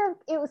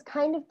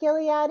kind of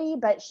Gilead-y,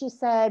 but she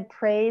said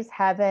praise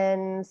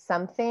heaven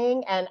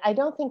something, and I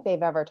don't think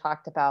they've ever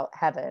talked about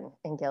heaven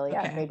in Gilead.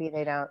 Maybe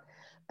they don't.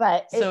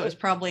 But so it was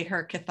probably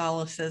her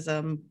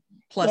Catholicism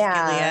plus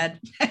Yeah. Gilead.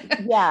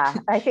 Yeah,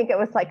 I think it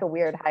was like a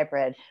weird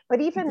hybrid,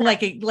 but even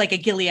like a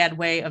Gilead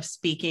way of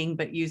speaking,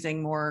 but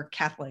using more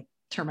Catholic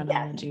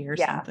terminology or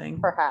something.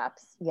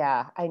 Perhaps.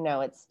 Yeah, I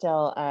know it's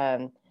still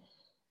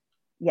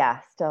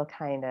still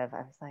kind of,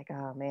 I was like,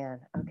 oh man,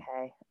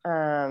 okay.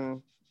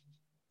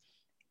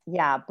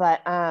 Yeah,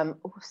 but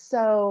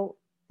so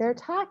they're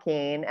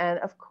talking, and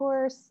of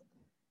course,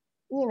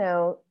 you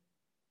know,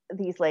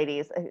 these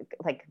ladies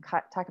like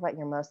talk about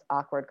your most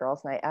awkward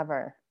girls' night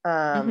ever.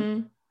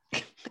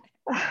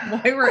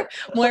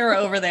 Moira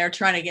over there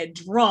trying to get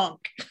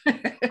drunk.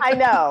 I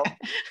know.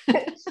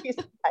 She's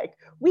like,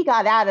 we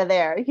got out of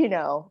there,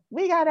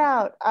 we got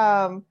out.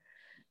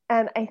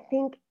 And I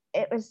think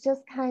it was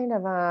just kind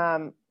of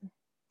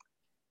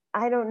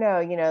I don't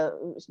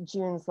know,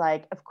 June's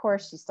like, of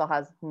course she still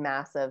has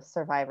massive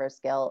survivor's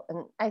guilt.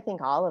 And I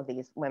think all of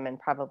these women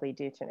probably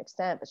do to an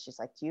extent, but she's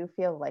like, do you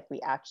feel like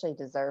we actually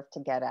deserve to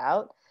get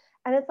out?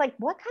 And it's like,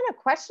 what kind of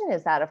question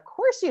is that? Of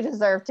course you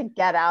deserve to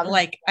get out.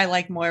 I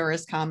like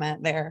Moira's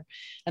comment there.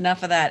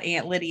 Enough of that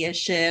Aunt Lydia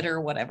shit or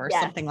whatever,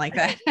 something like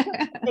that.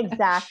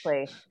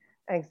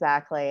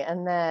 Exactly.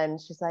 And then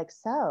she's like,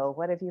 so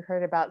what have you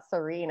heard about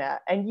Serena?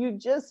 And you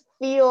just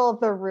feel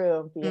the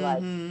room be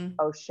like,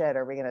 oh shit,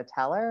 are we going to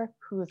tell her?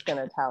 Who's going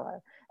to tell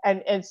her?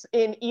 And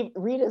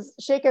Rita's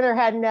shaking her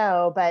head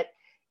no, but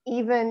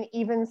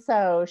even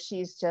so,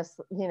 she's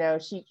just,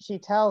 she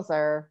tells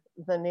her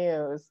the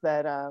news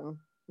that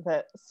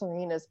that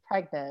Serena's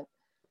pregnant,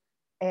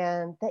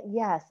 and that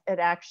yes, it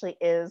actually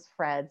is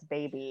Fred's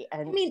baby.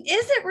 And I mean,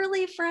 is it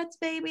really Fred's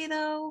baby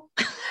though?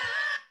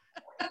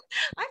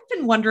 I've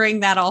been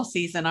wondering that all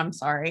season. I'm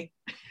sorry.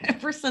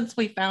 Ever since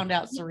we found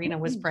out Serena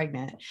was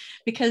pregnant,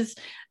 because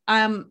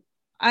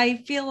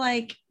I feel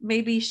like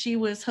maybe she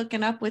was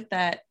hooking up with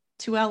that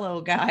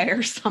Tuello guy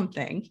or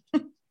something.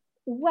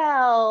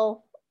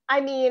 Well,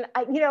 I mean,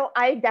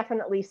 I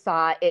definitely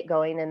saw it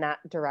going in that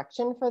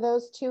direction for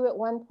those two at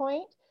one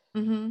point.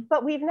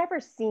 But we've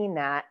never seen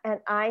that. And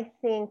I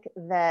think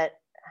that,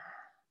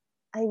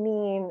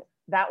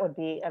 that would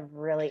be a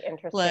really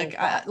interesting. Look,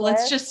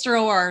 let's just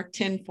throw our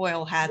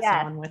tinfoil hats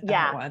on with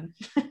that one.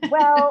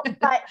 Well,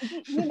 but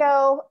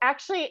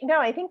actually, no,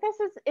 I think this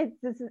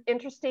is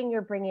interesting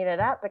you're bringing it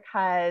up,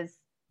 because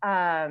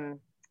there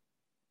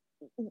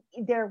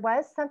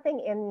was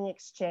something in the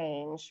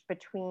exchange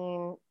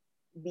between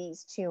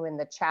these two in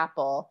the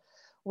chapel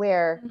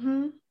where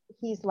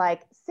he's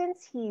like,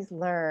 since he's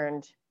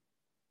learned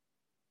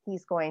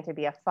he's going to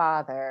be a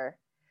father,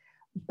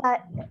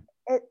 but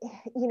it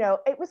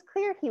was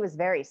clear he was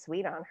very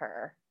sweet on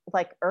her,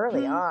 like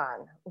early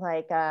on,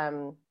 like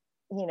there's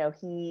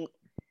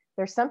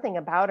something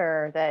about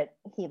her that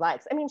he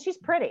likes. I mean, she's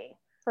pretty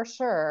for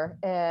sure,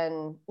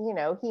 and he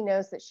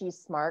knows that she's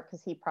smart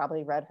because he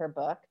probably read her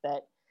book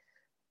that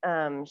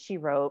she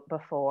wrote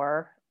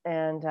before,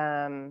 and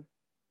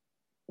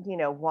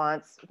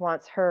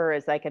wants her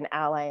as like an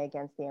ally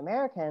against the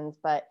Americans.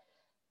 But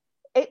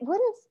it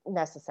wouldn't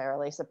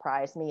necessarily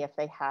surprise me if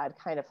they had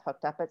kind of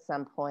hooked up at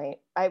some point.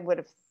 I would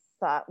have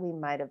thought we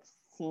might have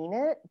seen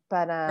it,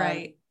 but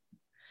right.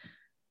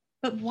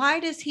 But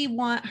why does he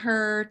want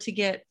her to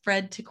get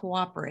Fred to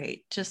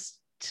cooperate? Just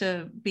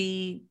to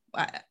be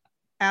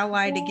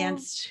allied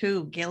against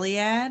who?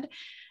 Gilead?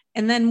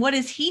 And then what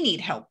does he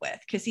need help with?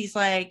 Because he's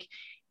like,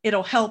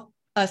 it'll help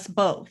us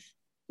both.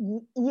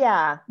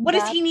 Yeah. What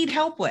does he need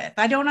help with?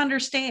 I don't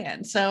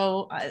understand.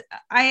 So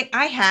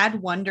I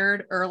had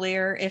wondered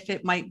earlier if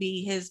it might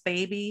be his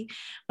baby,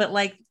 but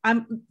like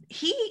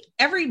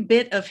every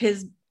bit of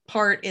his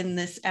part in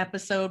this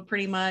episode,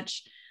 pretty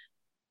much,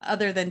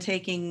 other than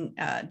taking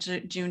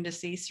June to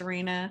see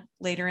Serena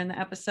later in the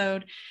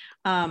episode,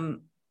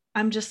 I'm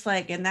just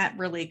like, and that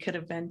really could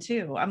have been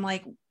too. I'm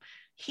like,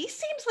 he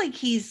seems like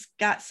he's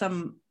got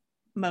some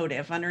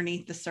motive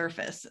underneath the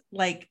surface,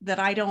 like that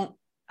I don't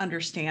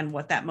understand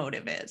what that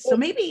motive is. So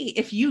maybe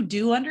if you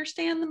do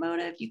understand the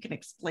motive, you can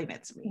explain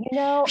it to me.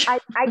 I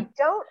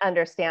don't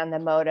understand the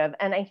motive.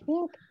 And I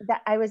think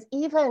that I was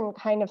even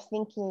kind of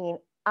thinking,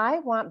 I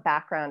want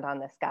background on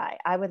this guy.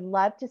 I would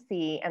love to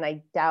see, and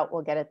I doubt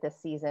we'll get it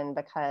this season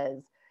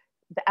because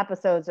the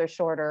episodes are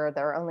shorter.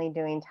 They're only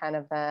doing 10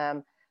 of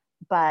them.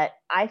 But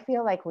I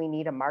feel like we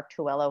need a Mark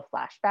Tuello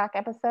flashback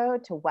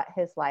episode to what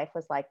his life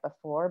was like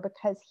before,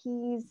 because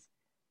he's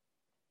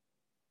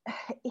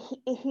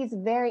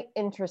a very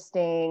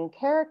interesting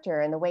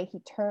character in the way he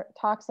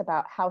talks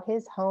about how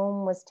his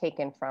home was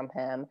taken from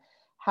him,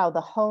 how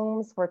the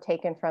homes were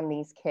taken from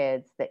these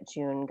kids that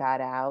June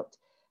got out.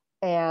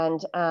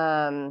 And,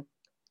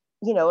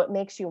 it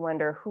makes you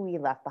wonder who he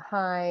left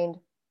behind,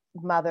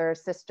 mother,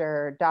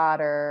 sister,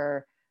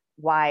 daughter,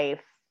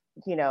 wife,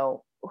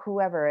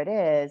 whoever it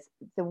is,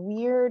 the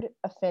weird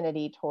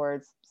affinity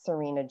towards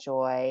Serena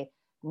Joy,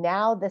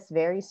 now this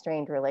very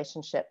strained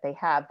relationship they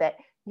have that,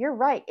 you're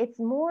right, it's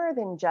more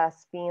than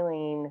just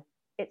feeling,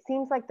 it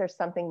seems like there's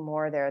something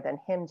more there than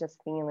him just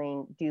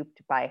feeling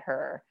duped by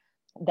her,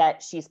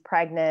 that she's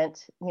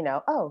pregnant,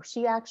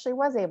 she actually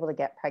was able to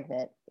get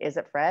pregnant. Is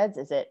it Fred's?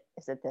 Is it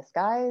this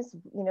guy's?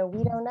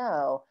 We don't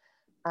know.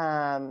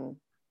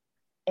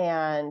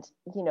 And,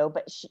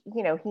 but she,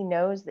 he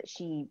knows that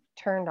she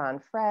turned on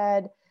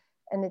Fred,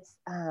 and it's,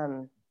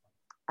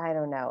 I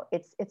don't know.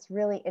 It's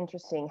really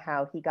interesting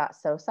how he got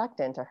so sucked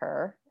into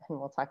her. And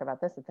we'll talk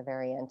about this at the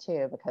very end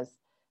too, because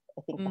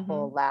I think the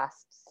whole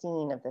last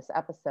scene of this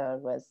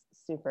episode was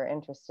super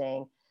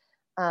interesting.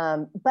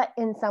 But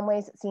in some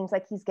ways, it seems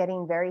like he's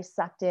getting very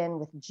sucked in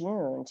with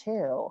June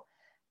too.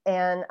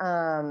 And,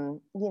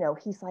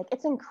 he's like,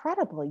 it's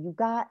incredible. You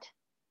got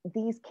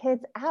these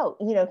kids out.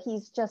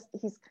 He's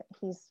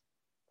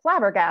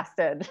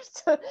flabbergasted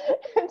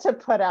to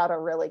put out a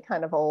really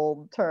kind of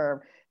old term,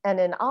 and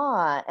in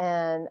awe.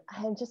 And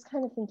I'm just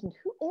kind of thinking,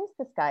 who is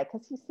this guy?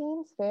 Because he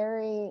seems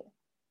very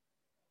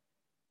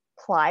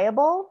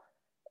pliable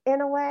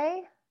in a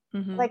way.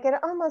 Like, it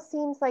almost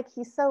seems like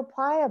he's so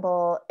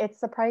pliable. It's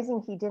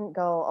surprising he didn't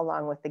go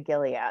along with the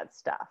Gilead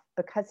stuff,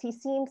 because he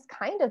seems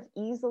kind of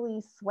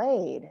easily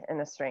swayed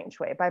in a strange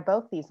way by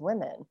both these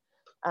women.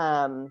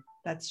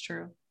 That's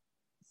true.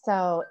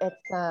 So it's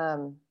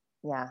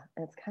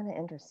it's kind of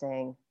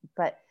interesting,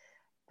 but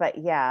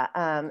yeah.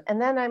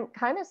 And then I'm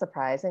kind of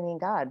surprised. I mean,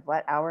 God,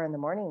 what hour in the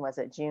morning was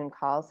it? June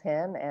calls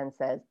him and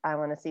says, I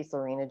want to see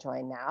Serena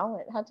Joy now.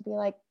 It had to be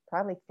like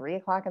probably 3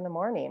 o'clock in the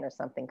morning or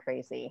something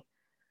crazy.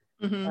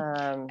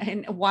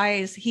 And why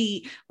is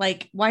he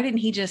like, why didn't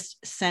he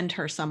just send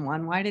her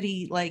someone? Why did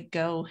he like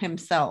go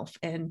himself?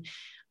 And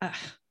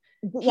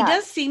he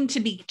does seem to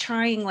be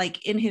trying,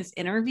 like in his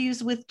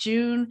interviews with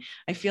June,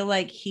 I feel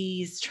like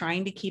he's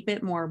trying to keep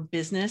it more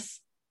business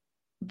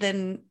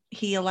than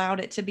he allowed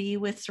it to be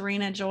with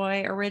Serena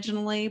Joy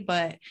originally.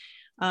 But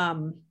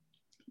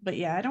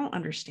yeah, I don't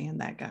understand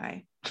that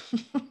guy.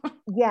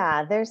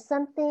 Yeah, there's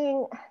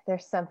something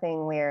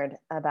weird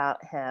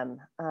about him.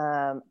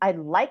 I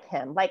like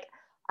him. Like,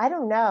 I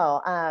don't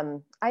know.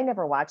 I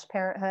never watched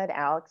Parenthood.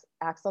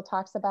 Axel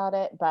talks about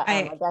it, but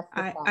I guess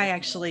I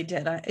actually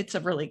did. It's a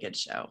really good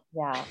show.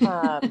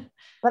 Yeah.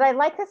 But I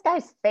like this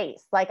guy's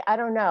face. Like, I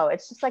don't know.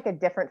 It's just like a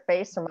different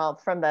face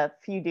from the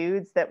few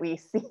dudes that we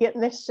see in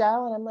this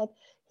show. And I'm like,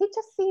 he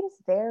just seems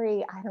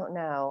very, I don't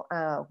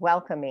know,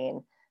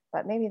 welcoming.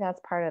 But maybe that's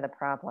part of the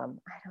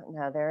problem. I don't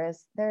know. There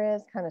is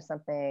kind of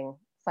something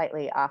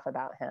slightly off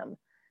about him,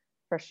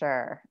 for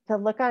sure. The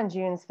look on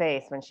June's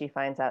face when she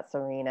finds out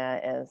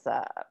Serena is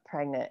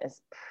pregnant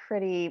is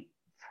pretty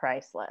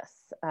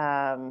priceless.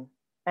 And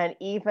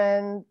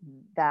even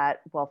that,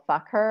 well,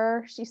 fuck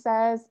her, she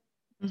says,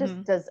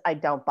 just I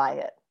don't buy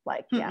it.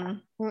 Like, no.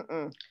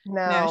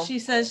 She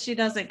says she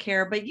doesn't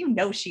care, but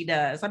she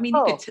does. I mean,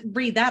 you could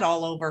read that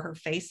all over her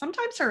face.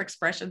 Sometimes her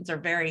expressions are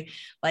very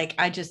like,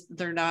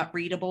 they're not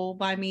readable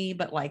by me,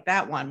 but like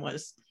that one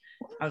was,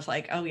 I was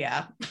like, oh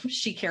yeah,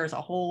 she cares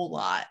a whole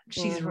lot.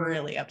 She's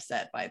really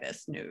upset by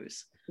this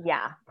news.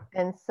 Yeah.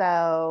 And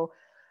so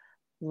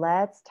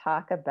let's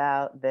talk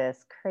about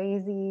this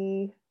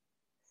crazy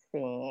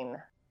scene.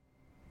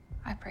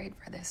 I prayed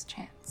for this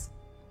chance.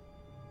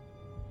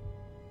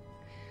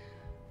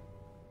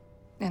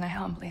 And I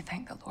humbly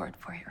thank the Lord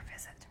for your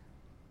visit.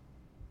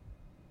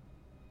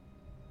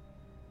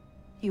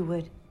 You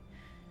would.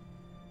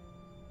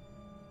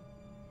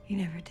 You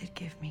never did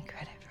give me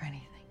credit for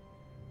anything.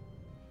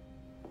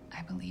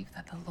 I believe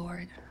that the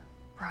Lord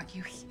brought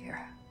you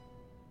here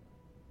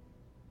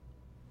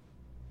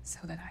so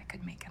that I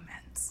could make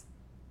amends.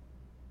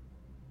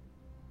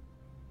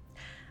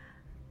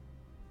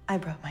 I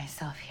brought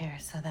myself here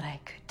so that I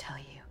could tell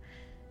you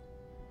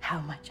how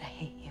much I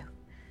hate you.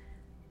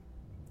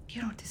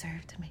 You don't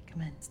deserve to make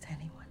amends to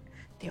anyone.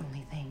 The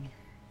only thing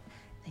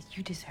that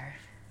you deserve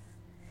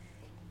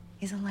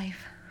is a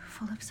life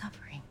full of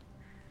suffering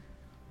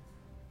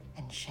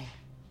and shame.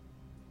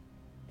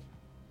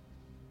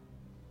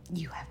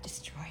 You have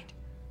destroyed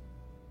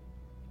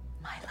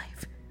my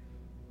life,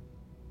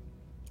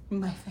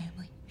 my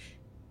family,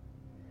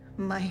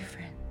 my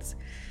friends,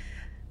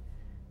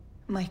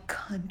 my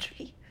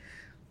country,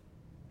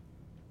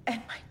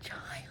 and my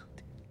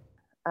child.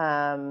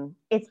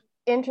 It's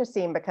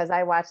interesting because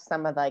I watched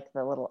some of like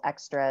the little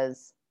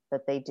extras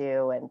that they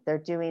do, and they're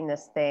doing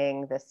this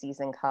thing this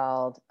season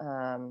called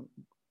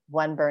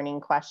One Burning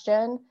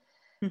Question.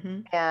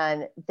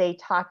 And they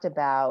talked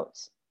about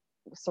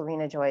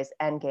Serena Joy's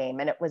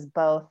Endgame, and it was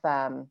both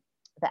the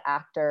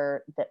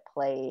actor that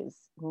plays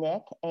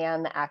Nick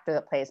and the actor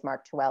that plays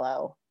Mark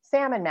Tuello.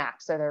 Sam and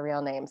Max are their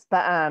real names,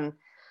 but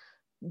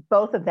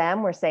both of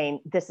them were saying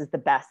this is the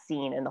best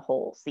scene in the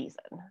whole season.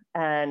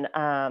 And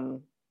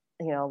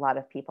a lot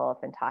of people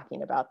have been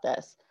talking about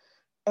this,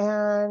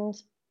 and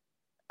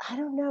I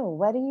don't know,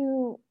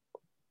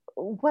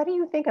 what do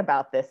you think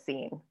about this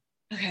scene?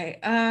 Okay,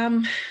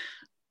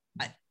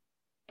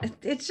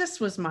 it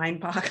just was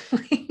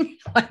mind-boggling.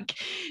 Like,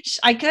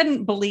 I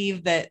couldn't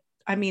believe that.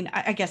 I mean,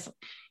 I guess,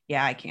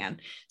 yeah, I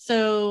can.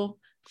 So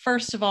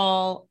first of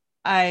all,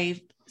 I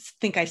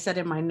think I said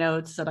in my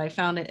notes that I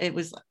found it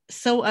was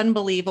so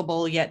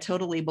unbelievable yet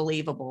totally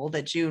believable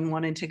that June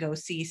wanted to go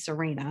see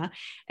Serena,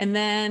 and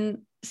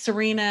then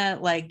Serena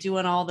like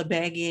doing all the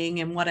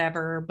begging and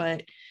whatever,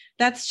 but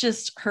that's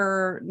just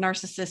her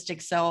narcissistic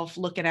self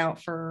looking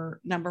out for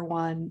number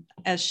one,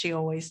 as she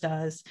always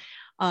does.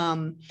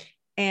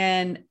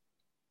 And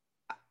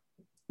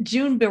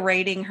June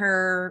berating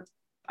her,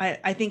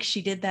 I think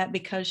she did that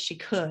because she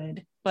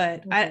could,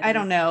 but I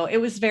don't know. It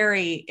was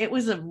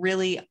a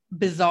really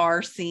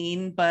bizarre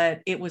scene,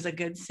 but it was a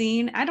good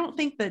scene. I don't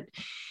think that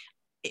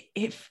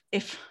if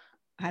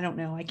I don't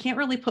know, I can't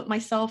really put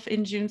myself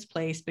in June's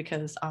place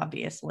because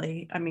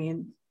obviously, I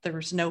mean,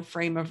 there's no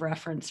frame of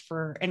reference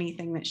for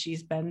anything that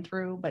she's been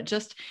through, but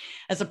just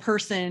as a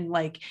person,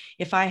 like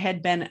if I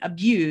had been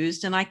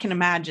abused, and I can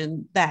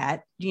imagine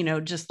that,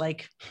 just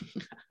like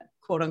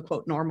quote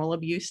unquote normal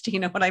abuse, do you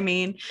know what I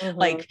mean?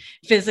 Like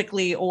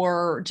physically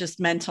or just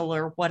mental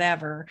or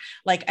whatever.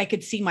 Like I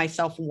could see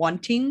myself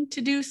wanting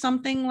to do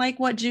something like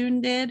what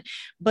June did,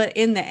 but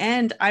in the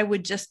end, I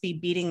would just be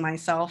beating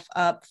myself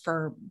up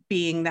for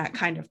being that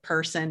kind of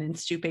person and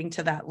stooping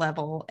to that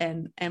level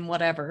and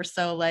whatever.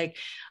 So like,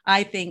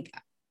 I think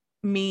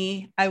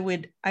I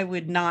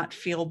would not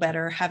feel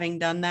better having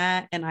done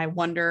that. And I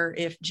wonder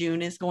if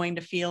June is going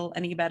to feel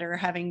any better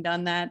having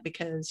done that,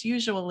 because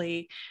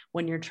usually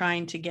when you're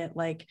trying to get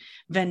like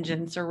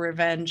vengeance or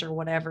revenge or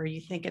whatever, you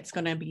think it's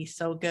going to be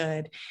so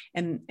good.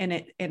 And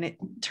it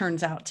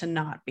turns out to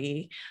not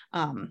be,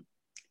 and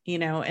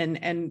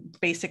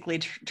basically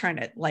trying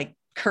to like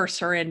curse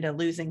her into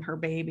losing her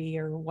baby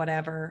or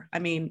whatever. I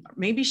mean,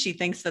 maybe she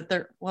thinks that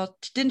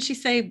didn't she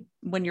say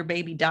when your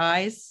baby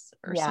dies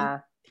or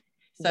something?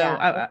 So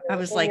yeah, I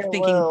was like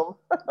thinking,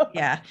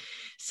 yeah.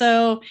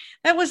 So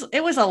it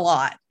was a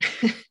lot.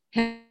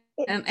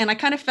 and I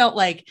kind of felt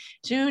like,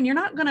 June, you're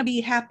not going to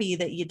be happy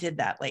that you did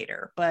that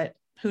later, but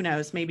who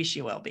knows, maybe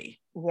she will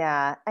be.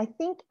 Yeah. I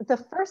think the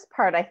first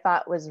part I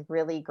thought was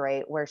really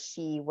great where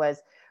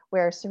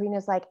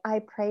Serena's like, I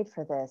prayed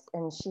for this.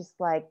 And she's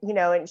like,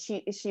 and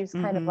she was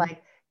kind of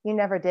like, you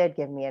never did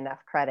give me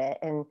enough credit.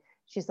 And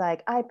she's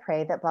like, I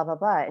pray that blah, blah,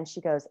 blah. And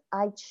she goes,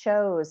 I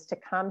chose to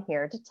come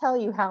here to tell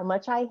you how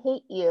much I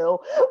hate you,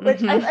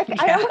 which I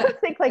almost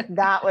think like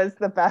that was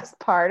the best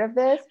part of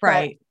this.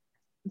 Right.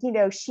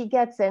 But, she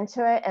gets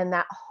into it and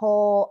that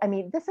whole, I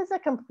mean, this is a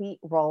complete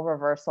role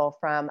reversal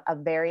from a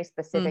very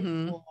specific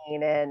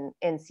scene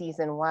in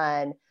season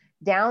 1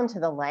 down to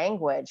the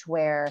language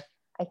where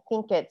I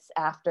think it's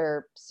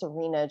after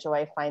Serena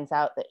Joy finds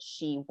out that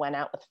she went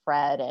out with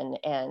Fred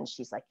and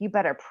she's like, you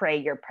better pray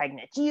you're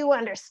pregnant. Do you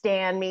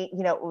understand me?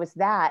 It was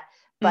that.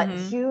 But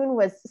June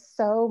was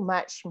so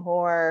much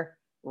more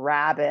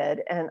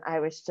rabid. And I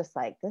was just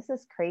like, this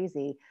is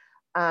crazy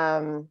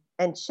and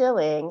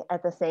chilling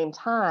at the same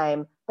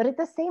time. But at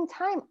the same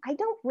time, I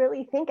don't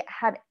really think it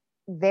had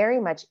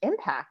very much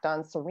impact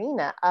on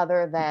Serena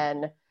other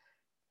than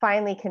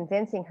finally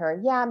convincing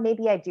her, yeah,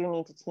 maybe I do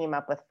need to team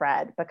up with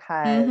Fred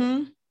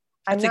because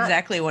that's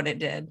exactly what it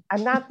did.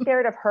 I'm not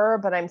scared of her,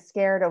 but I'm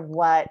scared of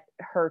what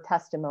her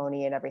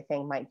testimony and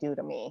everything might do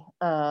to me.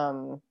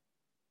 So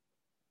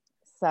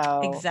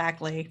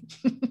exactly.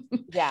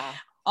 Yeah.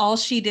 All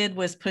she did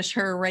was push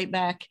her right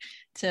back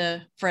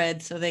to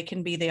Fred so they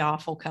can be the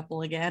awful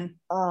couple again.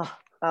 Oh,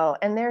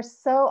 and they're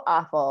so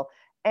awful.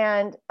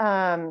 And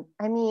I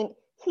mean,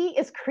 he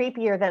is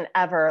creepier than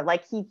ever.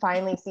 Like he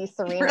finally sees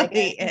Serena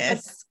really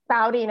is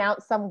spouting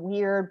out some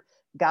weird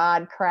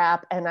God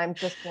crap. And I'm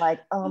just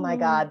like, oh my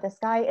God, this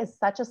guy is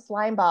such a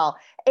slime ball.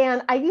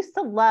 And I used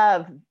to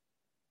love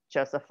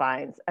Joseph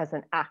Fiennes as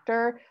an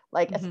actor,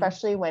 like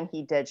especially when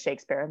he did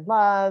Shakespeare in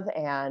Love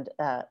and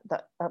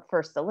the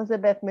first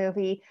Elizabeth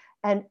movie.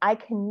 And I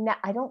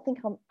don't think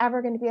I'm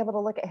ever going to be able to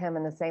look at him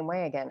in the same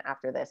way again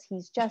after this.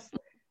 He's just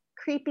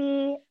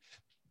creepy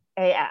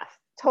AF.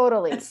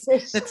 Totally.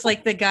 That's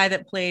like the guy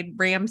that played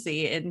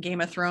Ramsay in Game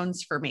of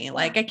Thrones for me.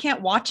 Like I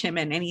can't watch him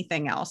in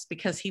anything else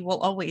because he will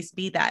always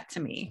be that to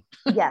me.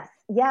 Yes.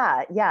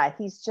 Yeah.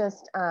 He's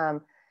just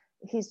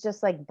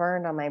like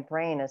burned on my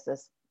brain as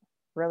this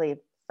really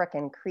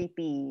freaking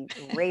creepy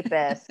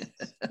rapist.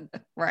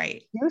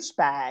 Right.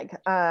 Douchebag.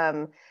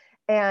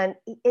 And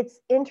it's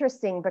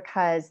interesting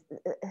because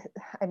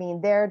I mean,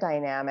 their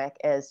dynamic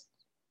is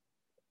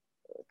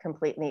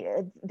completely,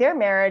 their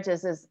marriage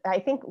is I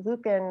think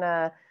Luke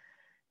and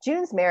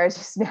June's marriage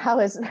now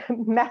has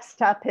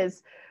messed up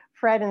his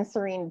Fred and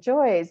Serena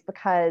Joy's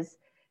because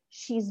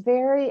she's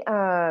very,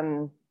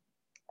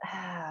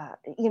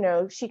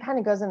 she kind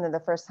of goes into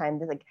the first time,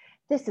 like,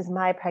 this is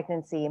my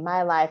pregnancy,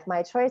 my life,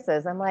 my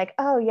choices. I'm like,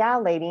 oh yeah,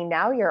 lady,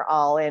 now you're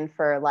all in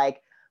for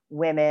like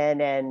women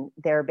and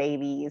their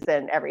babies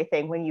and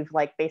everything when you've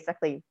like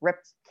basically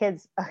ripped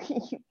kids,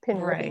 you've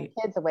been ripping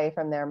kids away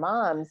from their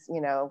moms,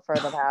 for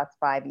the past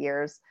 5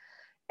 years.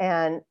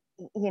 And,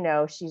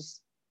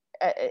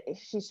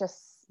 she's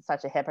just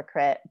such a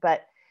hypocrite.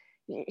 But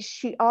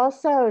she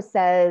also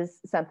says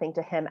something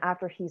to him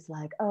after he's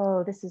like,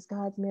 oh, this is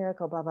God's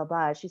miracle, blah, blah,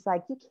 blah. She's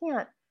like, you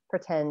can't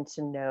pretend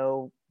to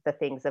know the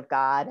things of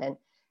God.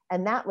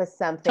 And that was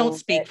something. Don't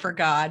speak for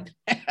God.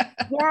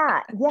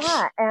 Yeah.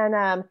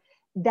 And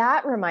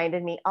that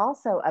reminded me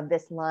also of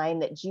this line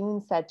that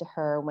June said to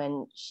her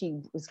when she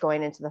was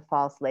going into the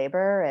false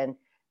labor and,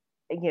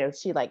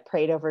 she like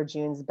prayed over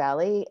June's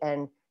belly.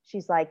 And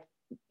she's like,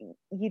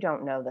 you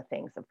don't know the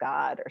things of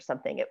God or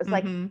something. It was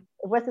like, Mm-hmm.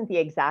 it wasn't the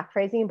exact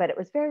phrasing, but it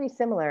was very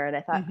similar. And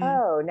I thought, Mm-hmm.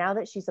 oh, now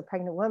that she's a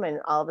pregnant woman,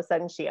 all of a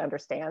sudden she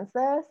understands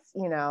this,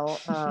 you know.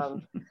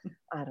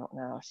 I don't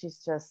know. She's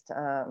just,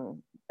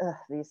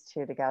 these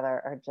two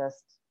together are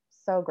just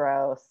so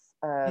gross.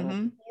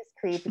 Mm-hmm. He's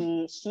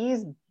creepy.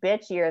 She's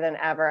bitchier than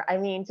ever. I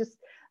mean,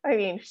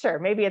 sure,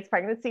 maybe it's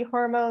pregnancy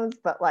hormones,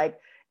 but like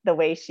the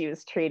way she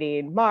was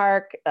treating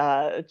Mark,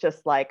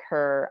 just like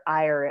her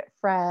ire at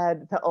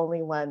Fred, the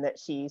only one that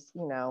she's,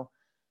 you know,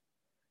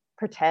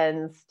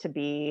 pretends to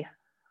be,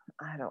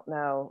 I don't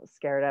know,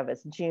 scared of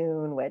is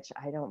June, which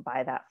I don't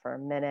buy that for a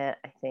minute.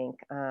 I think,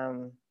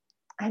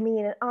 I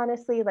mean,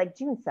 honestly, like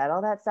June said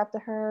all that stuff to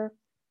her.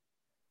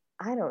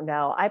 I don't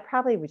know. I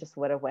probably just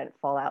would have went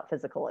full out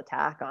physical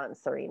attack on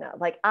Serena.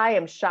 Like, I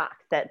am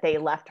shocked that they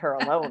left her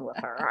alone with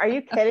her. Are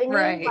you kidding me?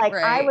 Right, Like, I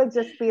right. would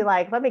just be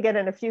like, let me get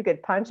in a few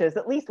good punches.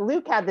 At least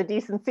Luke had the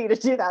decency to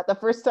do that the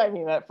first time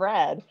he met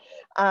Fred.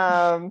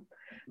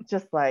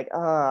 Just like,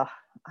 those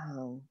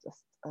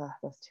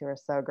two are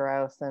so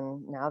gross.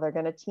 And now they're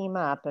going to team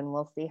up and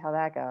we'll see how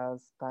that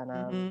goes. But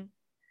Mm-hmm.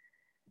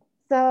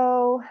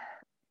 so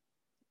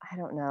I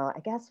don't know. I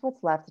guess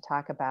what's left to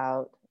talk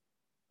about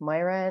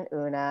Moira and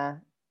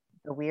Una,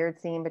 the weird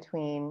scene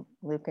between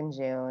Luke and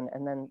June,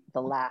 and then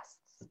the last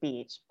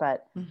speech.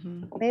 But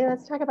Mm-hmm. maybe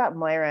let's talk about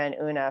Moira and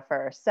Una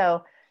first.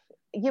 So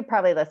you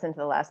probably listened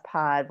to the last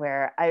pod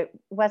where I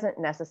wasn't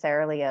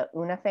necessarily a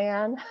Una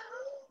fan.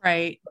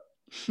 Right.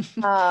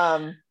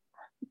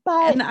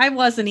 But And I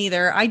wasn't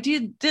either. I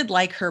did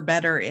like her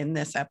better in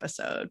this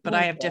episode, but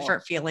I have too.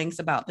 different feelings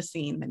about the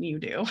scene than you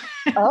do.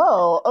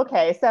 Oh,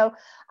 okay. So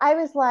I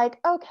was like,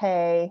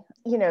 okay,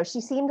 you know,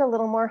 she seemed a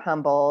little more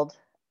humbled.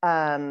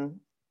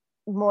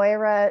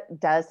 Moira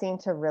does seem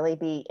to really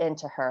be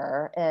into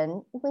her,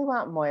 and we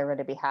want Moira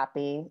to be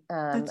happy,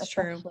 That's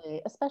true.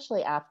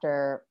 especially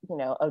after, you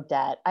know,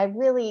 Odette. I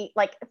really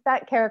like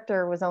that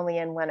character was only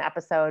in one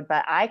episode,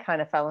 but I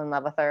kind of fell in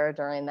love with her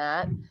during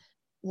that.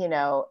 You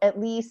know, at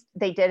least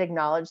they did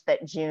acknowledge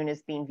that June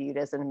is being viewed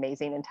as an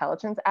amazing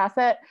intelligence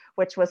asset,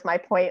 which was my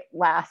point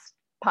last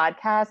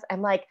podcast.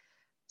 I'm like,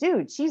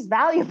 dude, she's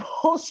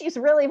valuable. She's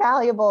really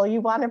valuable. You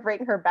want to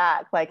bring her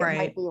back. Like, it might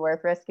Right. be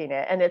worth risking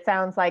it. And it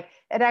sounds like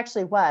it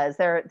actually was.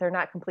 They're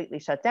not completely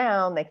shut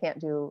down. They can't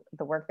do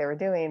the work they were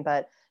doing,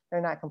 but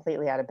they're not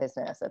completely out of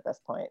business at this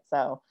point.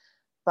 So,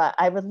 but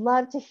I would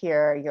love to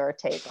hear your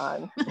take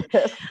on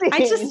this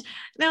scene.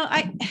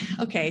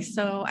 Okay.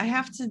 So I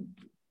have to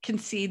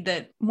concede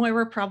that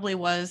Moira probably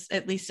was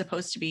at least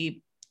supposed to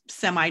be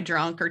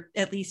semi-drunk or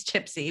at least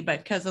tipsy,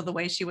 but because of the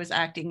way she was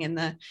acting in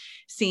the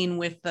scene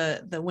with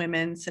the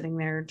women sitting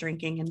there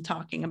drinking and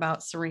talking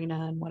about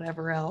Serena and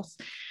whatever else.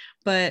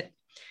 But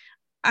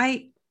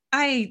I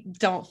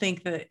don't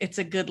think that it's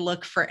a good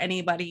look for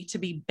anybody to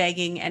be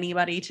begging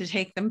anybody to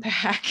take them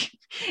back.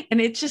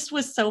 And it just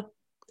was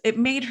it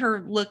made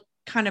her look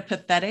kind of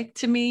pathetic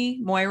to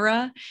me,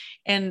 Moira,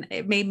 and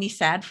it made me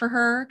sad for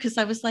her because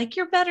I was like,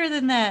 you're better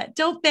than that.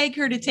 Don't beg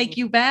her to take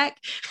you back.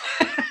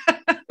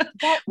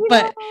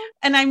 But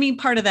and I mean,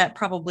 part of that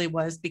probably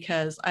was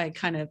because I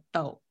kind of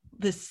felt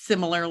this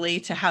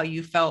similarly to how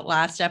you felt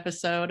last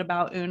episode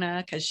about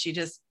Una, because she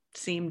just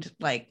seemed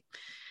like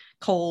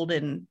cold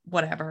and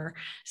whatever.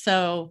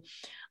 So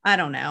I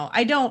don't know.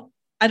 I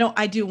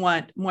do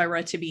want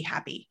Moira to be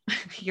happy.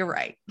 You're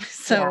right.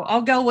 So Yeah.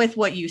 I'll go with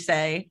what you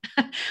say.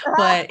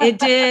 But it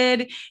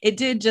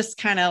did just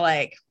kind of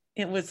like,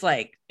 it was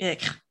like,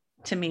 ick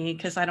to me,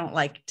 because I don't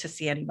like to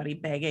see anybody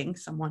begging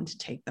someone to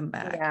take them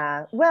back.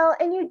 Yeah. Well,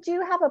 and you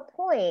do have a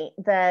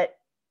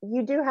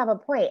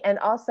point. And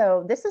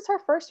also, this is her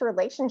first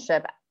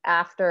relationship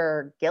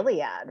after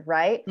Gilead,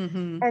 right?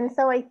 Mm-hmm. And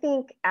so I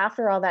think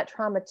after all that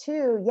trauma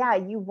too, yeah,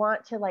 you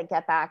want to like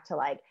get back to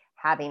like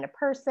having a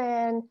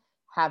person,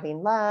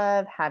 having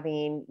love,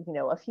 having, you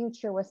know, a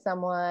future with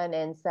someone.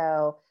 And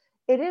so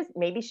it is,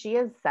 maybe she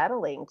is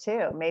settling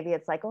too. Maybe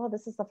it's like, oh,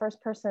 this is the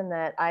first person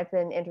that I've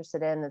been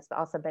interested in that's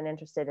also been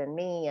interested in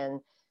me. And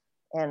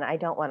I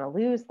don't want to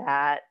lose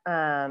that.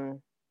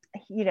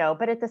 You know,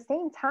 but at the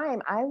same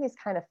time, I always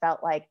kind of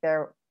felt like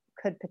there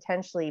could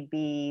potentially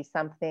be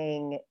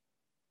something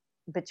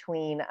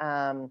between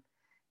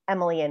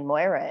Emily and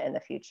Moira in the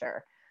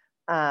future.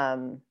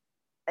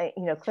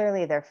 You know,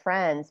 clearly they're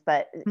friends,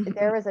 but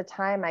there was a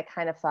time I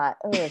kind of thought,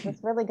 oh, is this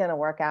really going to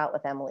work out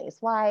with Emily's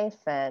wife?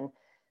 And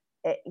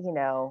you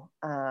know,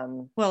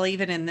 well,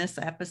 even in this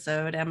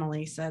episode,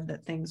 Emily said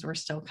that things were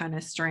still kind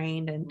of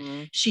strained, and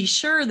mm-hmm. she's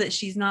sure that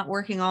she's not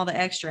working all the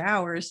extra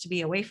hours to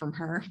be away from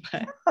her.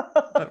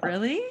 But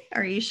really,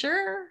 are you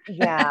sure?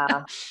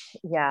 Yeah.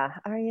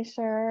 Are you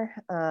sure?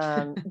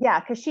 Yeah,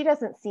 because she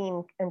doesn't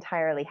seem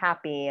entirely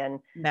happy, and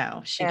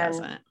no, she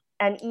doesn't.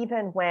 And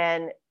even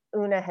when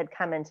Una had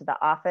come into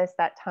the office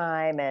that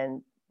time,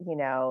 and you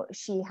know,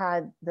 she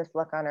had this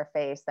look on her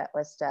face that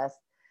was just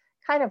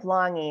kind of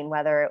longing,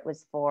 whether it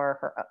was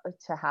for her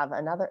to have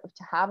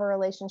a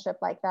relationship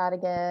like that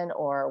again,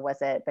 or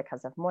was it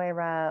because of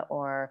Moira,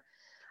 or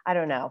I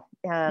don't know.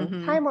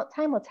 Mhm.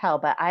 Time will tell,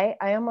 but I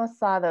almost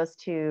saw those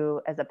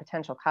two as a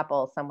potential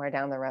couple somewhere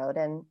down the road,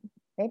 and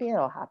maybe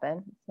it'll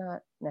happen. It's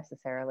not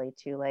necessarily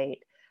too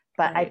late,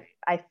 but Right.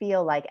 I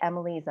feel like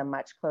Emily's a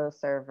much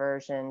closer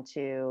version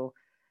to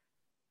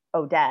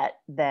Odette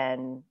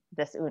than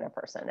this Una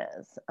person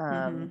is.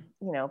 Mhm.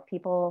 You know,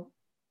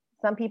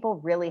 some people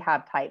really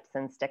have types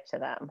and stick to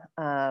them.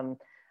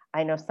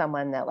 I know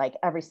someone that like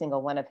every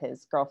single one of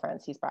his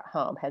girlfriends he's brought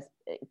home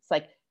it's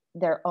like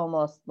they're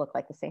almost look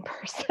like the same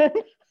person.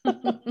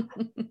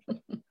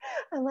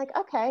 I'm like,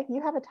 okay,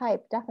 you have a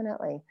type,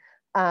 definitely.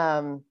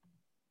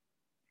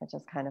 Which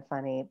is kind of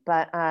funny.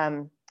 But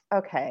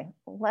okay,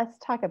 let's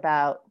talk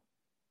about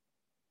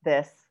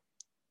this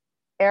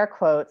air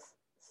quotes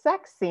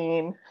sex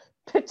scene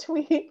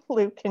between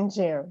Luke and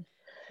June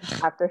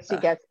after she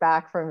gets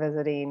back from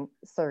visiting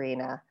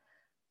Serena.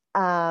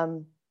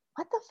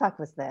 What the fuck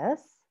was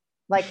this?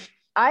 Like,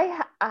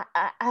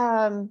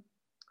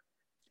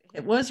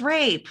 It was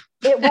rape.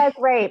 it was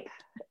rape.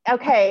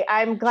 Okay,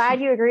 I'm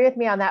glad you agree with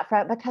me on that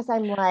front because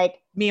I'm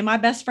like, Me and my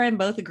best friend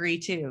both agree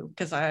too,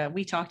 because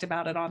we talked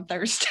about it on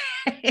Thursday.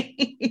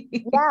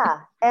 yeah,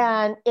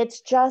 and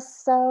it's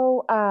just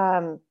so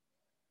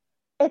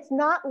it's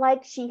not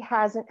like she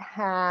hasn't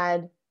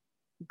had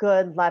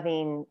good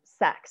loving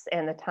sex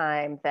in the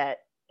time that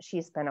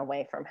she's been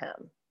away from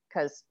him,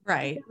 because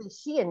Right.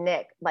 she and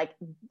Nick, like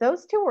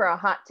those two were a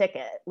hot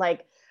ticket.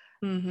 Like,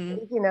 Mm-hmm.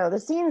 you know, the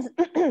scenes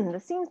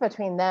the scenes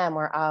between them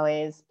were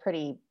always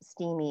pretty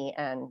steamy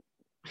and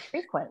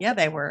frequent. Yeah,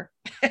 they were.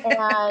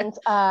 And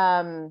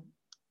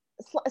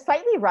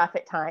slightly rough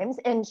at times,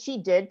 and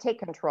she did take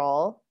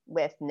control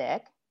with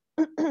Nick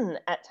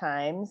at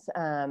times,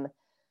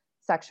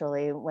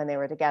 sexually when they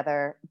were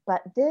together.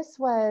 But this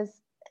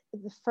was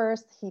the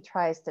first he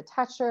tries to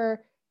touch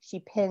her, she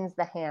pins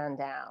the hand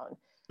down.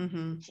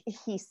 Mm-hmm.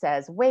 He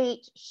says,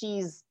 wait,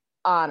 she's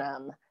on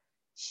him.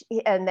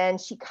 And then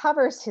she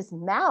covers his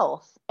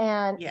mouth,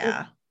 and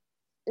Yeah.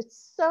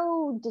 it's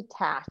so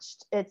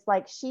detached. It's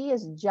like she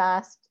is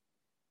just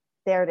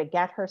there to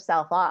get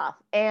herself off.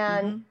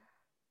 And Mm-hmm.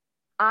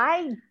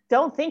 I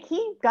don't think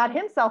he got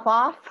himself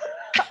off.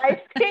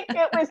 I think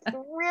it was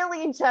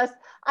really just,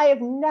 I have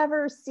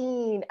never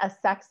seen a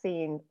sex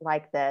scene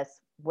like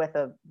this with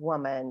a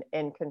woman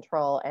in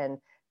control and,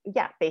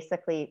 yeah,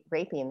 basically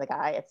raping the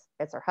guy.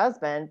 It's her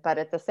husband, but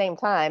at the same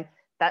time,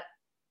 that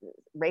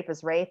rape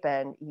is rape,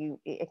 and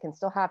it can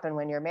still happen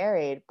when you're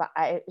married. But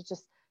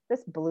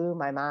this blew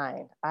my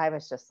mind. I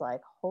was just like,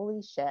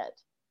 holy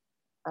shit.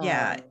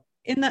 Yeah.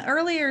 In the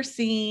earlier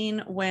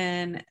scene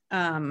when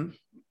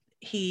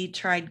he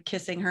tried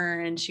kissing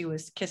her and she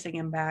was kissing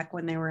him back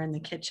when they were in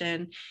the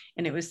kitchen,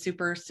 and it was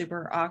super,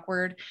 super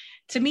awkward.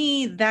 To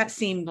me, that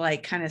seemed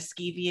like kind of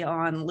skeevy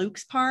on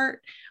Luke's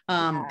part.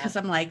 Because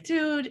I'm like,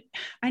 dude,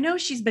 I know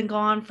she's been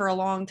gone for a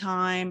long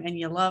time and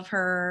you love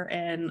her,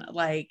 and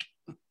like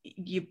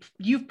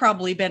you've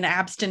probably been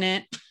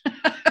abstinent.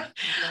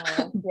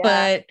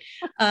 But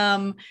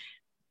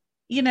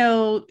you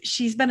know,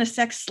 she's been a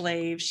sex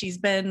slave. She's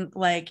been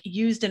like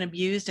used and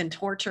abused and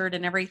tortured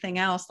and everything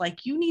else.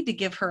 Like, you need to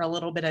give her a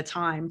little bit of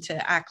time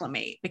to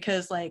acclimate,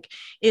 because like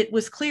it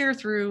was clear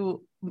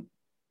through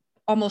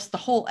almost the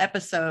whole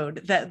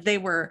episode that they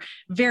were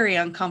very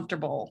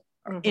uncomfortable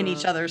in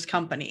each other's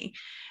company.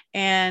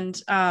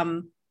 And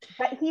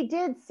but he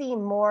did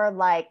seem more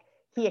like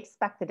he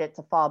expected it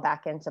to fall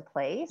back into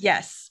place.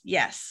 Yes.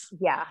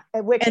 Yeah.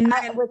 Which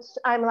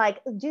I'm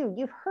like, dude,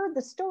 you've heard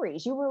the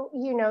stories.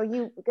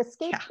 You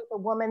escaped with a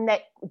woman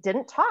that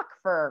didn't talk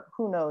for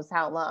who knows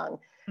how long.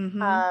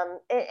 Mm-hmm.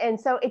 And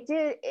so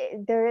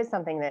there is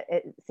something that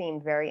it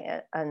seemed very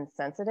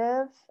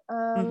unsensitive.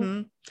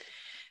 Mm-hmm.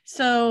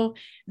 So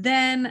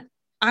then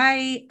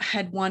I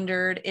had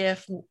wondered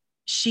if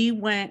she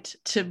went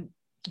to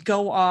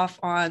go off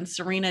on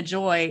Serena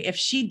Joy, if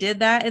she did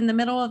that in the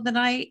middle of the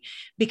night,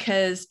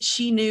 because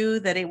she knew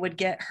that it would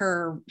get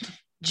her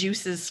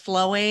juices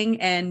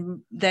flowing, and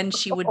then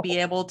she would be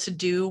able to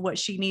do what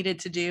she needed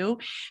to do.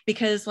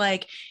 Because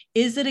like,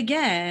 is it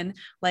again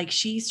like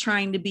she's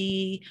trying to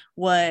be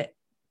what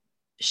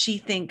she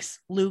thinks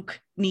Luke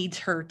needs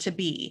her to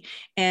be,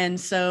 and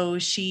so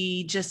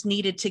she just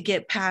needed to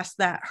get past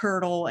that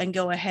hurdle and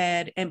go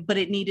ahead, but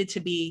it needed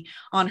to be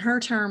on her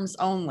terms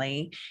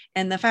only.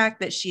 And the fact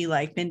that she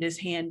like pinned his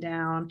hand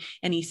down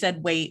and he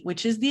said wait,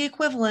 which is the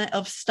equivalent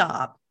of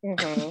stop.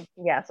 Mm-hmm.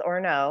 Yes or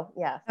no.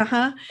 Yes.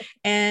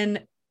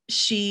 And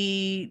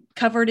she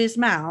covered his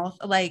mouth.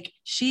 Like,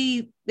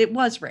 it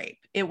was rape.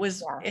 It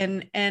was,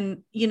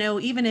 and you know,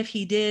 even if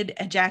he did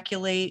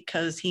ejaculate,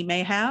 because he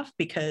may have,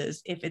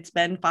 because if it's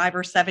been 5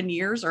 or 7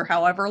 years or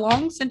however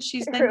long since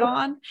she's been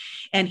gone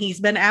and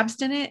he's been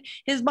abstinent,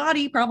 his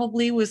body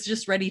probably was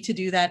just ready to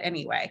do that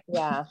anyway.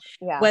 Yeah.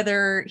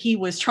 Whether he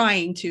was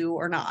trying to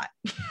or not.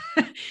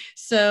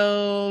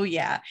 So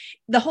yeah,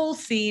 the whole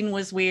scene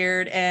was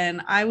weird,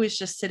 and I was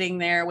just sitting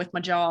there with my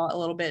jaw a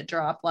little bit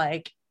dropped,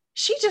 like,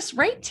 she just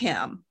raped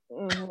him.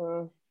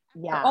 Mm-hmm.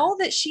 Yeah. All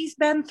that she's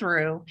been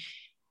through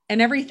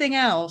and everything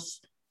else,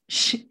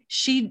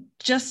 she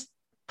just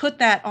put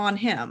that on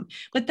him.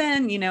 But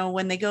then, you know,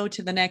 when they go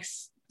to the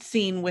next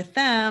scene with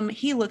them,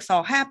 he looks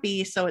all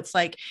happy. So it's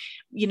like,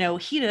 you know,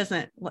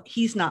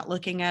 he's not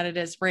looking at it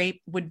as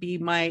rape, would be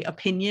my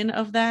opinion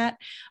of that,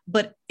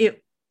 but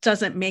it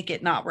doesn't make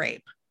it not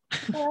rape.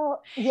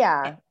 Well,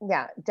 yeah,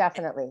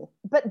 definitely.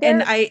 But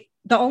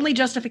the only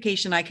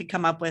justification I could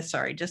come up with,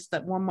 sorry, just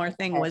that one more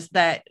thing, was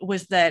that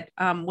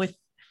with,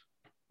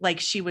 like,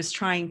 she was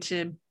trying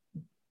to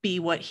be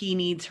what he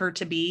needs her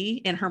to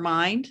be in her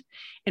mind,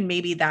 and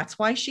maybe that's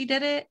why she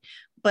did it,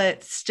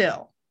 but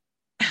still.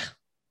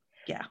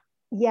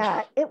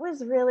 Yeah, it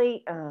was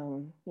really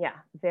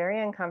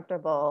very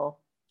uncomfortable,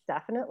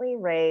 definitely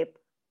rape.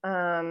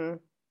 And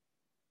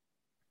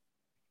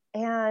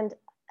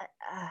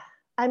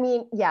I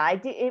mean,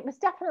 it was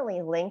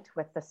definitely linked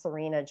with the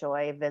Serena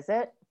Joy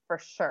visit for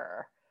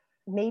sure.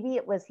 Maybe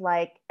it was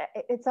like,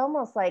 it's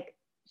almost like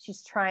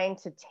she's trying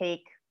to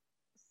take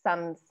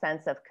some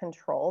sense of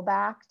control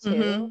back too.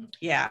 Mm-hmm.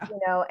 Yeah. You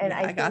know, and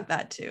I got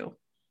that too.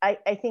 I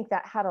think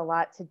that had a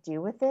lot to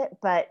do with it.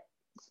 But,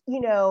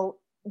 you know,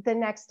 the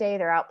next day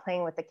they're out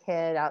playing with the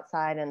kid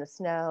outside in the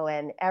snow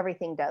and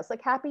everything does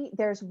look happy.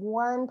 There's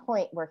one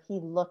point where he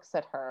looks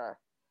at her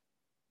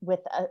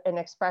with an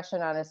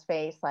expression on his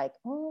face like,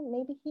 oh,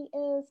 maybe he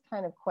is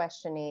kind of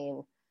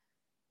questioning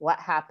what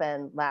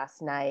happened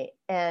last night.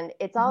 And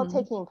it's all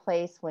taking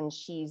place when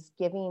she's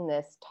giving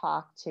this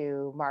talk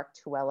to Mark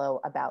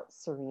Tuello about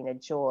Serena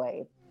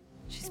Joy.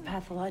 She's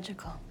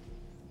pathological.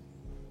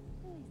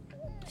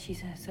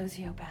 She's a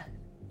sociopath.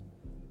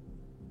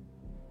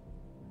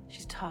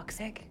 She's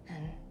toxic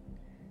and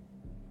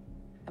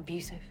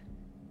abusive.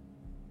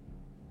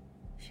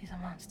 She's a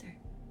monster.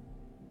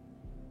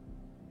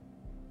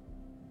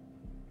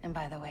 And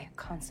by the way, a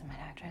consummate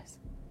actress.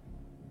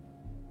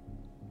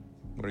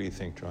 What do you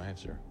think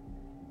drives her?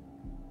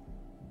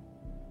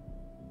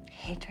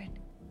 Hatred.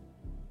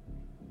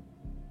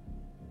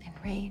 And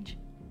rage.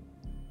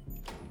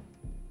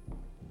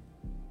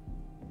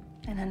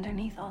 And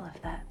underneath all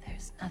of that,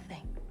 there's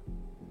nothing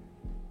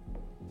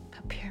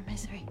but pure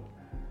misery.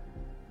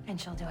 And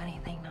she'll do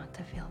anything not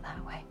to feel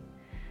that way.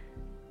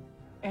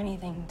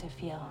 Anything to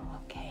feel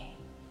okay,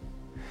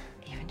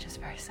 even just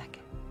for a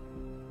second.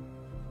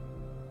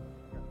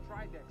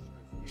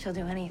 She'll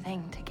do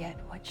anything to get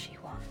what she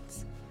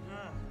wants.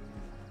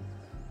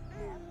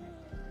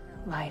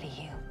 Lie to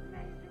you.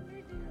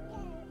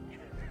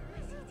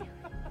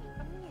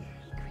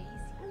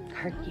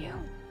 Hurt you.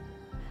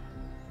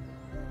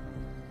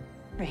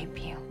 Rape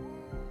you.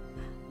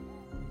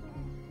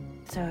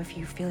 So if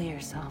you feel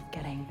yourself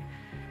getting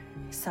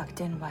sucked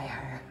in by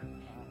her,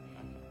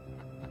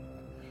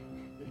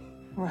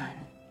 run.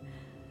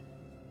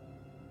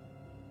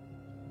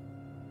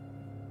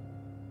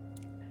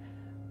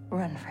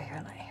 Run for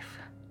your life.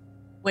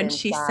 When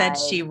she said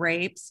she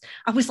rapes,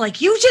 I was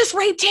like, you just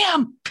raped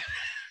him.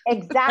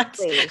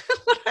 Exactly.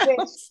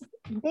 Which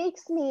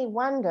makes me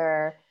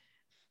wonder,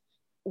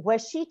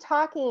 was she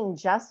talking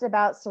just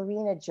about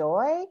Serena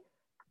Joy?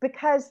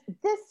 Because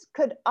this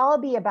could all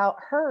be about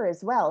her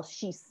as well.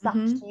 She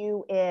sucks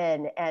you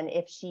in, and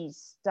if she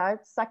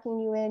starts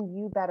sucking you in,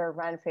 you better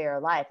run for your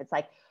life. It's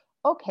like,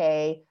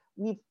 okay,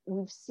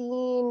 we've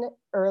seen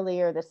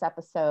earlier this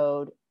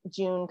episode,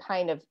 June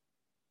kind of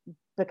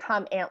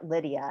become Aunt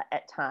Lydia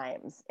at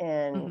times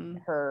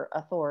in her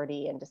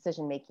authority and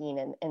decision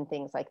making and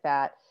things like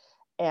that,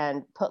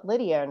 and put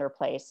Lydia in her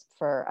place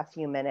for a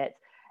few minutes.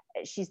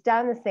 She's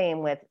done the same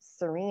with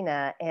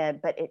Serena,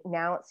 but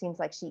now it seems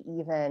like she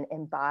even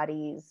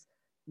embodies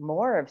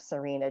more of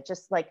Serena.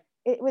 Just like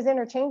it was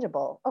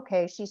interchangeable.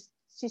 Okay,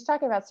 she's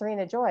talking about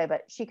Serena Joy,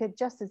 but she could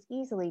just as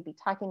easily be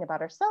talking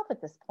about herself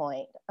at this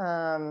point.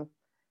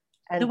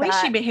 And the way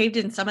she behaved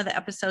in some of the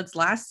episodes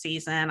last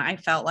season, I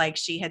felt like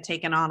she had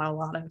taken on a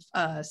lot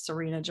of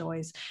Serena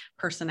Joy's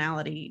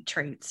personality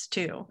traits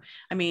too.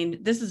 I mean,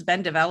 this has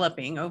been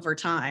developing over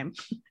time.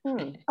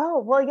 Oh,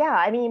 well, yeah.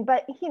 I mean,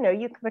 but you know,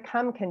 you can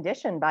become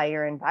conditioned by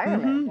your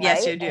environment. Right?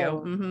 Yes, you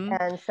do.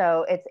 And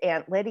so it's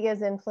Aunt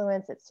Lydia's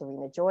influence, it's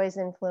Serena Joy's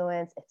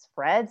influence, it's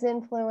Fred's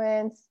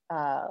influence,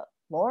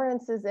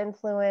 Lawrence's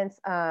influence.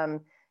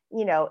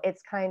 You know,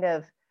 it's kind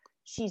of,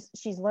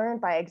 she's learned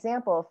by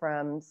example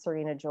from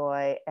Serena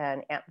Joy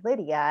and Aunt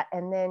Lydia,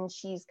 and then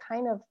she's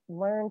kind of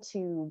learned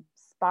to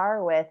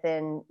spar with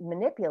and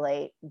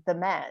manipulate the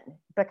men,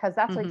 because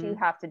that's what you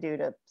have to do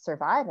to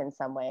survive in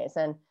some ways.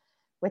 And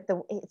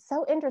it's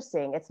so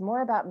interesting. It's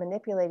more about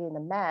manipulating the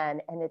men,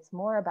 and it's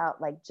more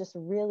about like just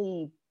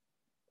really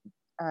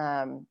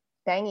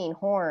banging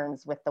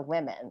horns with the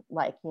women.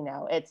 Like, you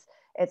know,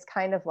 it's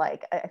kind of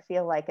like, I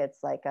feel like it's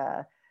like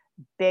a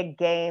big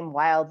game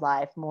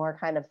wildlife, more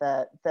kind of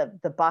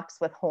the bucks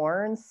with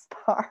horns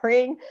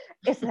sparring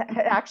is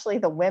actually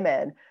the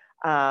women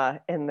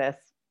in this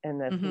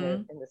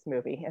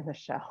movie, in the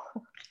show.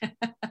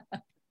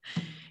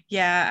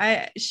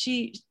 Yeah,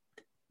 she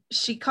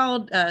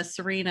called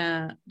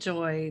Serena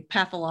Joy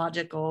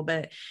pathological,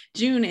 but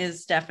June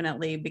is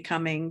definitely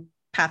becoming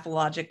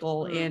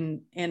pathological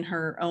in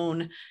her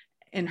own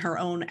in her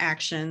own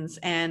actions.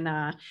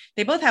 And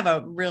they both have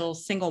a real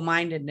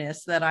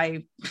single-mindedness that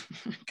I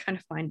kind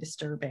of find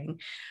disturbing.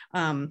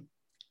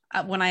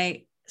 When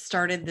I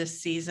started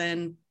this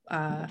season,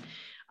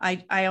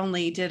 I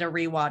only did a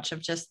rewatch of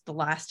just the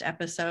last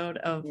episode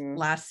of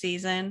last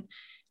season.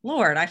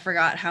 Lord, I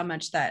forgot how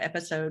much that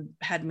episode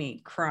had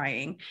me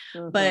crying.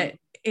 But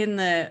in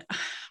the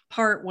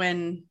part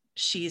when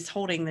she's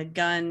holding the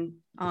gun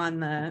on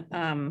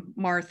the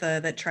Martha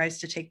that tries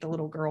to take the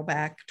little girl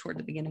back toward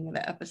the beginning of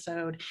the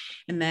episode,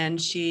 and then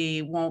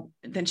she's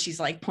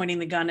like pointing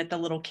the gun at the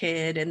little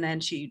kid, and then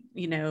she,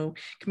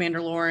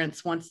 Commander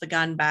Lawrence wants the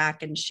gun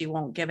back and she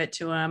won't give it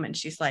to him, and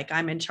she's like,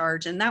 I'm in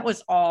charge. And that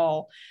was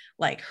all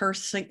like her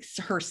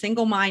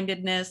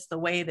single-mindedness, the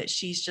way that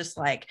she's just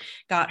like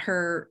got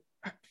her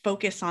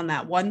focus on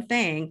that one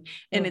thing.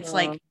 And it's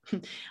like,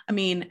 I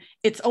mean,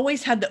 it's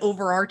always had the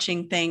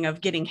overarching thing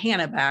of getting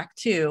Hannah back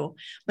too,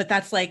 but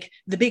that's like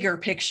the bigger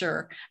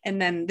picture.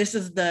 And then this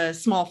is the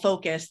small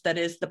focus that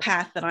is the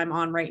path that I'm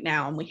on right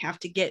now. And we have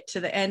to get to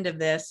the end of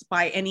this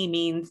by any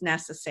means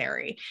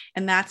necessary.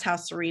 And that's how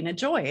Serena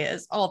Joy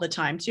is all the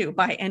time too,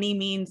 by any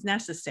means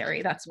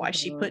necessary. That's why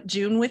she put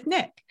June with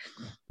Nick.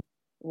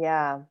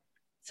 Yeah.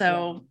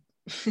 So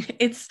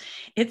it's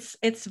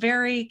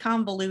very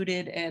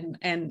convoluted,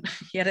 and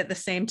yet at the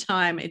same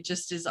time it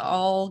just is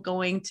all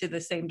going to the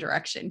same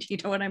direction. Do you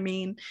know what I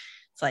mean?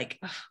 It's like,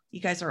 ugh,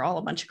 you guys are all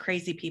a bunch of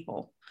crazy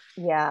people.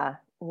 Well,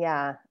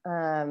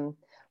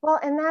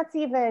 and that's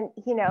even,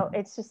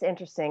 it's just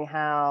interesting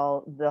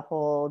how the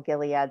whole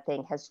Gilead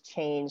thing has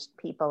changed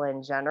people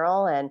in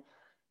general, and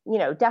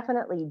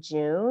definitely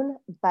June,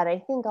 but I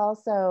think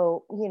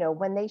also,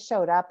 when they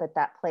showed up at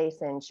that place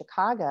in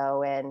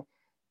Chicago, and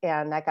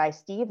that guy,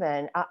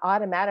 Steven,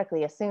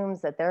 automatically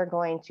assumes that they're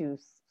going to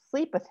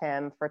sleep with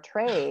him for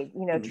trade,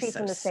 treats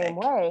him the same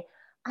way.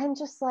 I'm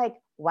just like,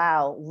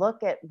 wow,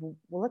 look at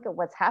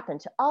what's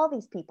happened to all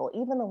these people.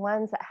 Even the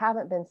ones that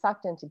haven't been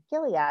sucked into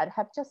Gilead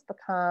have just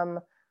become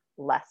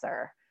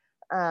lesser.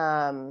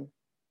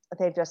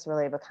 They've just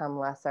really become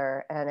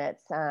lesser, and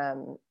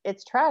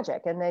it's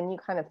tragic. And then you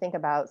kind of think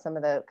about some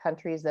of the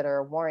countries that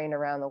are warring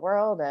around the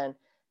world, and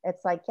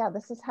it's like, yeah,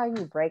 this is how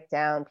you break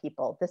down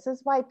people. This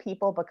is why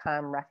people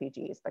become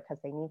refugees, because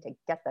they need to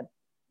get the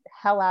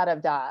hell out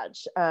of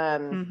Dodge.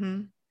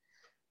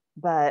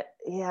 But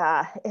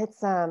yeah,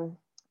 it's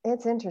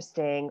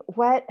interesting.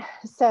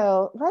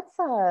 So let's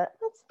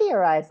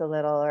theorize a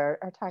little, or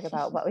talk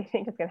about what we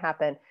think is going to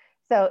happen.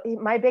 So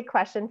my big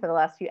question for the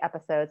last few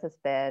episodes has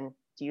been,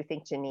 do you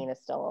think Janine is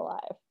still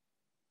alive?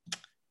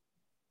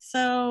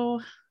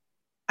 So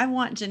I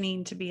want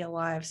Janine to be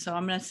alive, so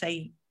I'm going to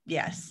say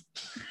yes.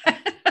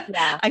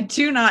 Yeah. I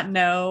do not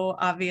know,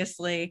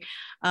 obviously.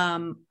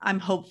 I'm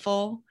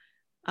hopeful.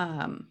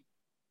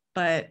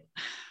 But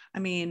I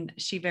mean,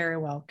 she very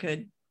well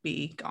could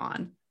be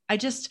gone. I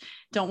just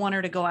don't want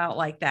her to go out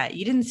like that.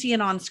 You didn't see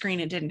it on screen.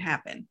 It didn't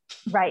happen.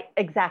 Right.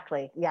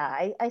 Exactly.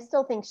 Yeah. I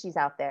still think she's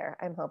out there.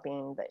 I'm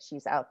hoping that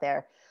she's out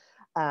there.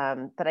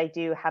 But I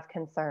do have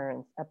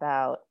concerns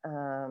about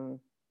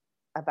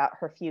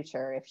her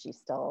future if she's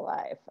still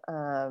alive.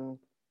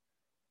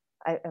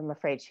 I'm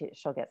afraid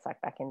she'll get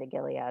sucked back into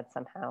Gilead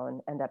somehow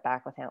and end up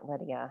back with Aunt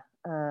Lydia,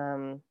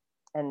 and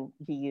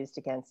be used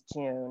against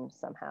June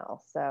somehow.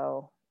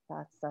 So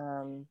that's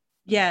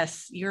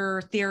yes,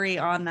 your theory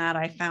on that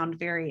I found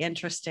very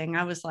interesting.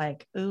 I was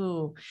like,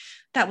 ooh,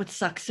 that would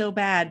suck so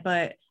bad,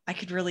 but I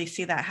could really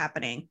see that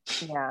happening.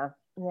 Yeah.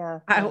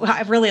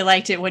 I really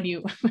liked it when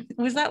you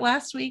was that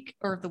last week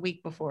or the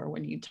week before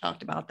when you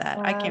talked about that.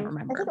 I can't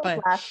remember. I think it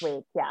was last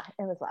week. Yeah,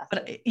 it was last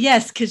week.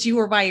 Yes, because you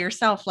were by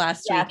yourself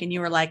last week and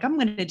you were like, I'm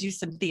going to do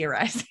some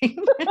theorizing.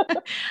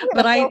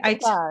 But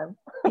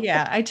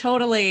I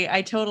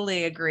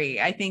totally agree.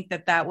 I think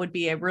that would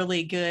be a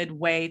really good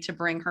way to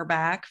bring her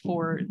back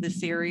for the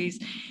series,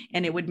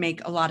 and it would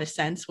make a lot of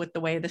sense with the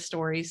way the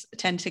stories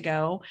tend to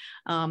go.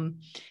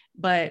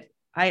 But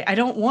I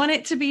don't want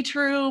it to be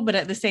true, but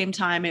at the same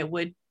time, it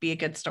would be a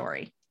good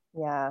story.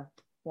 Yeah.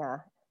 It'd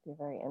be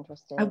very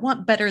interesting. I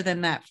want better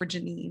than that for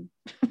Janine.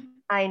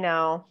 I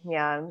know.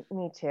 Yeah,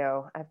 me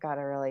too. I've got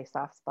a really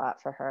soft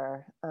spot for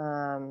her.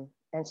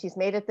 And she's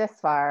made it this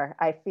far.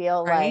 I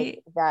feel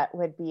like that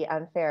would be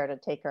unfair to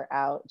take her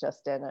out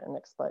just in an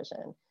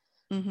explosion.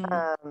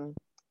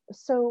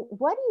 So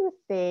what do you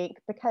think?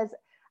 Because,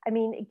 I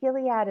mean,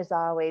 Gilead is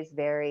always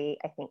very,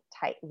 I think,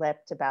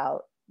 tight-lipped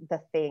about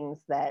the things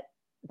that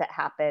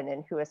happen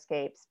and who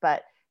escapes,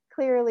 but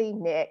clearly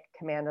Nick,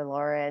 Commander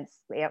Lawrence,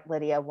 Aunt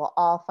Lydia will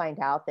all find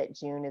out that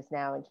June is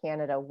now in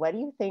Canada. What do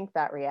you think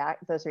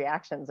those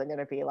reactions are going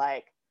to be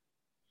like?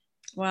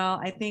 Well,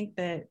 I think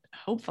that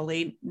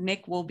hopefully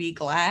Nick will be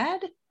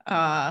glad.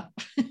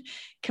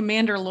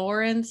 Commander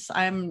Lawrence,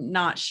 I'm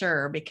not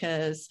sure,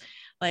 because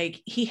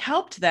like he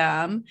helped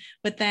them,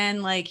 but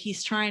then like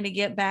he's trying to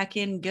get back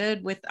in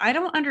good with, I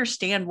don't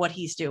understand what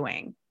he's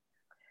doing.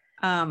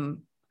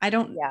 I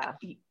don't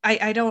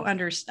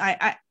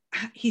understand.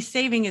 He's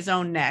saving his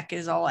own neck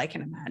is all I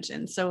can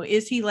imagine. So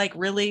is he like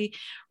really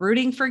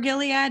rooting for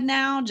Gilead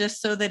now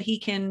just so that he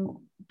can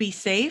be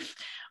safe?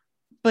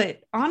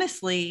 but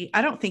honestly,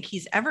 I don't think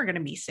he's ever going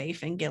to be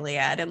safe in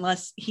Gilead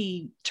unless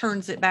he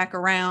turns it back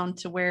around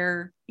to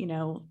where,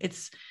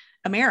 it's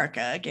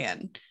America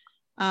again.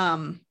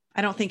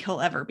 I don't think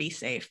he'll ever be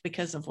safe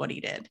because of what he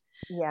did.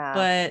 Yeah.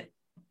 But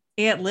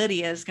Aunt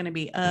Lydia is going to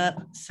be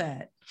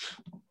upset.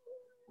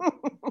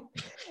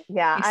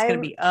 Yeah. He's going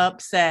to be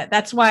upset.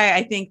 That's why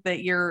I think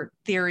that your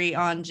theory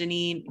on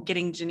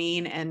getting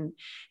Janine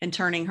and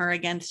turning her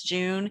against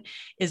June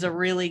is a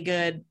really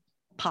good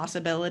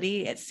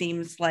possibility. It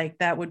seems like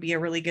that would be a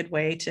really good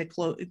way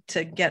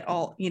to get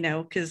all,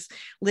 because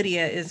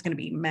Lydia is going to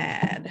be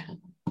mad.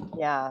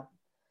 Yeah.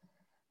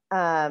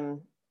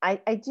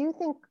 I do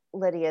think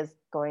Lydia's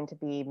going to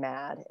be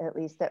mad, at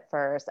least at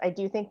first. I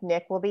do think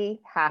Nick will be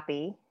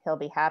happy. He'll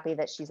be happy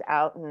that she's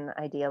out and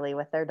ideally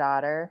with their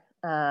daughter.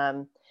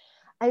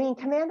 I mean,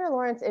 Commander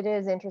Lawrence, it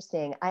is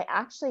interesting. I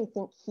actually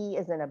think he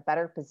is in a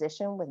better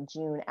position with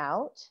June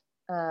out.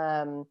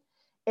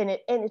 And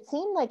it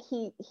seemed like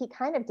he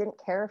kind of didn't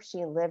care if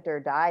she lived or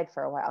died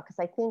for a while, because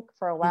I think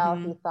for a while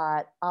he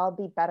thought, I'll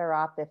be better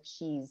off if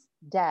she's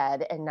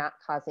dead and not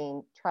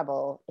causing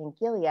trouble in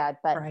Gilead.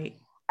 But right.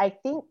 I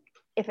think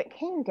if it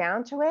came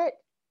down to it,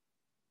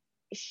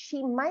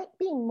 she might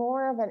be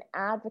more of an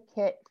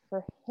advocate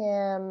for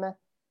him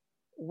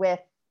with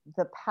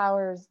the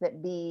powers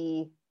that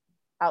be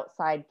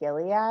outside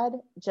Gilead,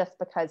 just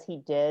because he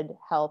did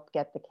help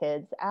get the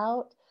kids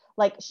out.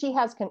 Like she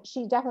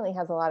definitely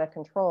has a lot of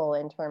control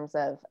in terms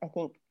of, I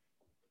think,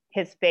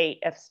 his fate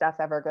if stuff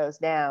ever goes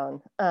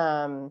down.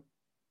 I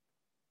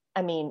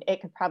mean,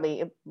 it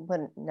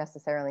wouldn't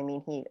necessarily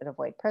mean he'd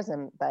avoid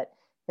prison, but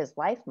his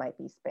life might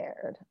be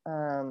spared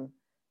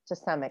to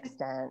some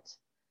extent.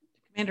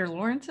 Commander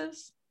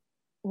Lawrence's?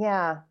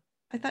 Yeah.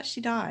 I thought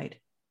she died.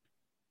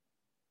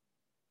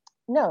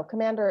 No,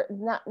 Commander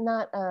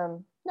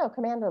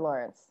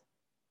Lawrence.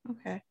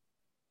 Okay.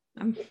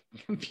 I'm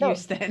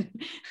confused then.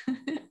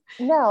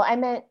 No, I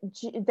meant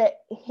that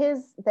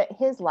his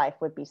life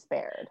would be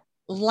spared.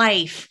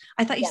 Life.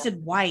 I thought you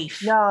said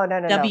wife. No.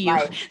 W.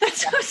 No,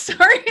 That's so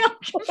sorry. I'm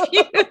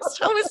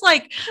confused. I was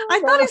like,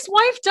 I thought his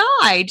wife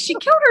died. She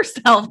killed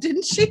herself,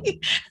 didn't she?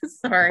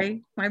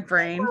 Sorry, my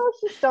brain. Oh,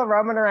 she's still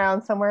roaming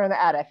around somewhere in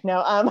the attic.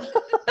 No,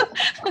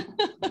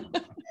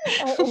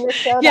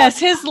 yes,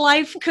 his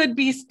life could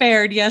be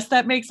spared. Yes,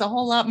 that makes a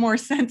whole lot more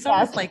sense.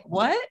 I was like,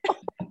 what?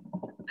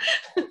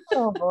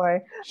 Oh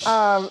boy.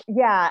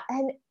 Yeah.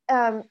 And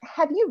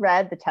have you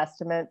read the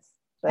Testaments?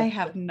 I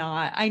have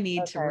not. I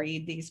need to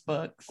read these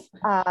books.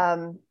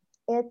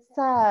 It's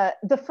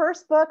the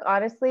first book,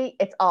 honestly,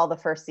 it's all the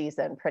first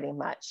season pretty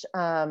much.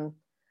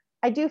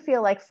 I do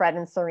feel like Fred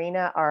and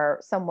Serena are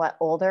somewhat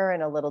older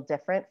and a little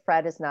different.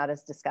 Fred is not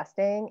as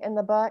disgusting in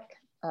the book.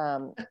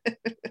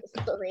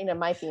 Serena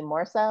might be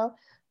more so,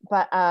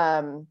 but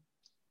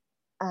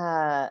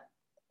the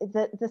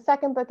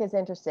second book is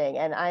interesting,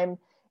 and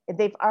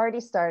they've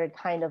already started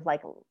kind of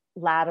like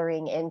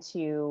laddering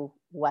into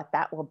what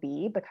that will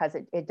be, because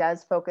it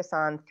does focus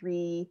on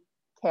 3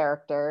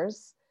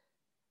 characters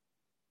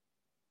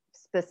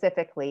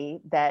specifically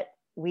that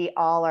we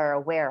all are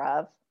aware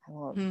of. I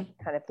won't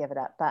kind of give it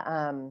up, but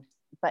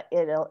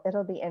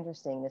it'll be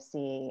interesting to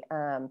see.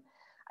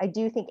 I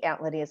do think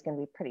Aunt Lydia is going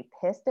to be pretty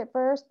pissed at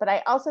first, but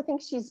I also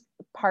think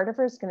part of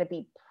her is going to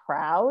be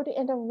proud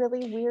in a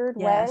really weird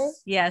way.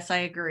 Yes, I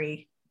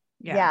agree.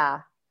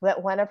 Yeah,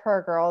 that one of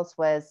her girls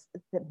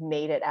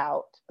made it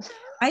out.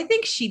 I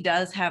think she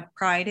does have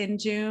pride in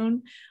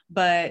June,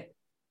 but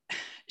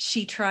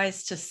she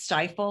tries to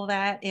stifle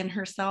that in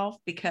herself,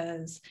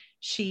 because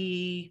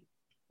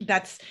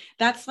that's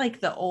like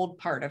the old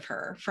part of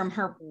her from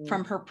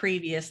her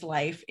previous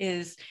life,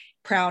 is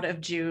proud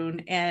of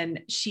June,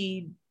 and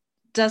she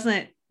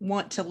doesn't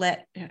want to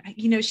let,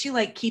 she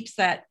like keeps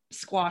that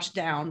squashed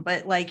down,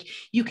 but like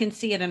you can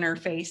see it in her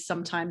face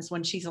sometimes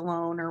when she's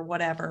alone or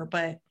whatever.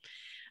 But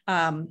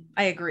I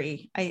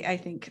agree. I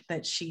think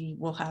that she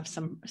will have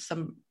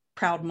some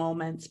proud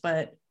moments,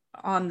 but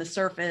on the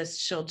surface,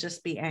 she'll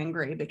just be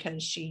angry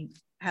because she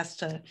has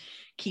to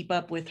keep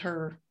up with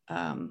her,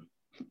 the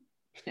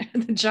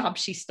job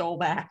she stole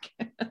back.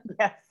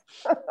 Yes.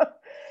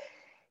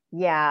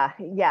 Yeah,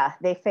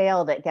 they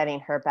failed at getting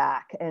her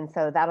back. And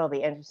so that'll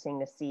be interesting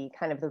to see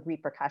kind of the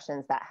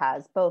repercussions that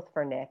has, both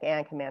for Nick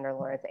and Commander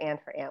Lawrence and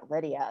for Aunt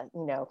Lydia,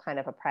 kind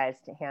of a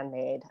prized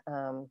handmaid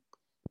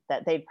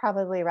that they'd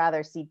probably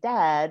rather see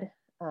dead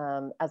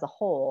as a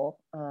whole,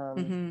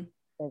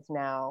 is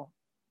now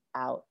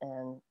out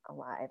and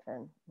alive.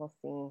 And we'll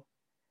see.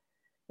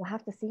 We'll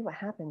have to see what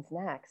happens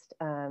next.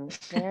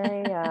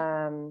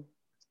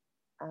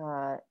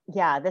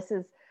 This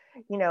is,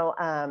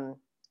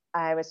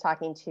 I was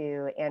talking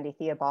to Andy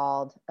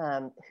Theobald,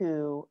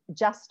 who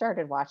just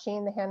started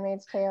watching The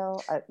Handmaid's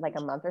Tale like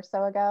a month or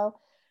so ago.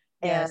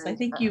 Yes, I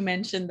think you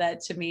mentioned that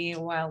to me a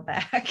while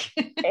back.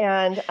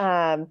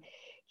 And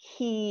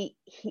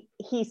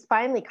he's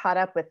finally caught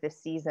up with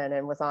this season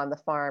and was on the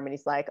farm, and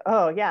he's like,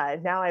 oh yeah,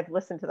 now I've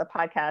listened to the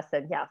podcast,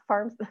 and yeah,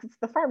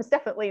 the farm is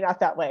definitely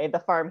not that way, the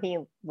farm he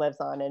lives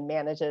on and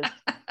manages.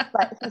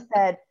 But he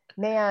said,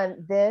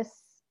 man,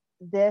 this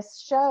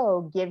this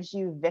show gives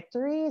you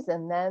victories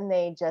and then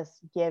they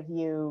just give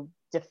you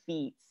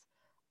defeats.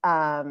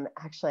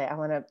 Actually, I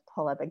want to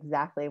pull up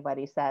exactly what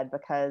he said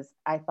because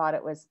I thought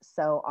it was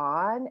so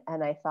on,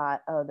 and I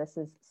thought, oh, this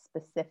is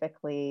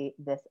specifically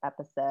this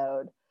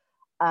episode.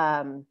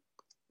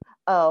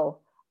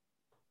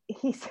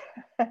 He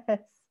says,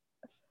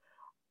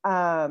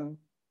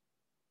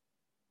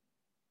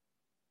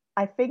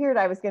 I figured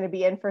I was going to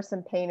be in for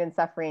some pain and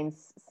suffering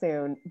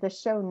soon. The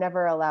show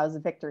never allows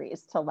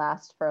victories to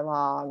last for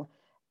long.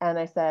 And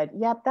I said,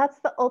 yep, that's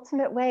the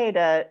ultimate way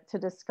to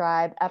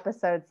describe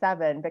episode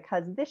 7,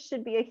 because this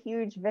should be a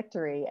huge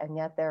victory. And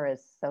yet there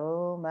is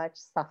so much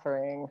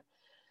suffering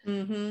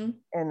in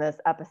this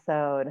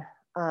episode.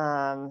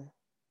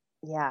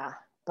 Yeah,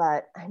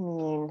 but I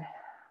mean,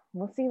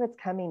 we'll see what's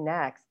coming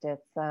next.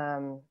 It's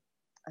I'm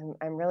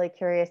really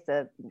curious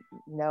to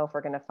know if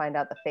we're going to find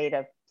out the fate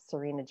of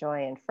Serena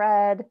Joy and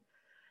Fred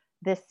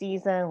this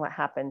season, what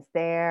happens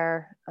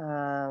there.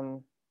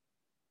 And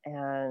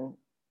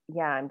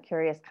yeah, I'm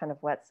curious kind of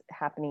what's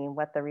happening,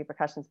 what the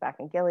repercussions back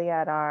in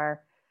Gilead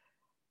are.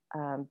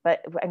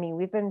 But I mean,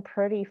 we've been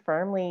pretty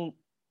firmly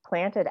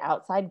planted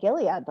outside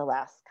Gilead the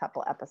last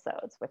couple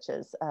episodes, which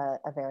is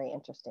a very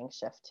interesting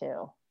shift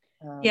too.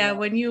 Yeah,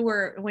 when you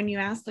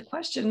asked the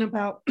question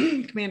about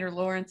Commander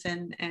Lawrence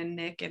and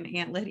Nick and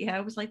Aunt Lydia,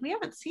 I was like, we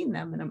haven't seen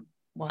them in a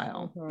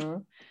while.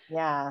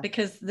 Yeah,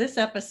 because this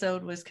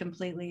episode was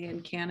completely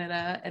in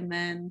Canada, and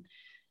then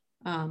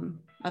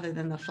other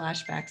than the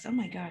flashbacks, oh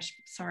my gosh,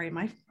 sorry,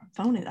 my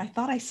phone I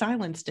thought I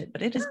silenced it,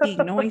 but it is being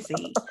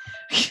noisy.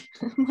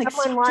 I'm like, someone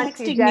stop wants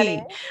texting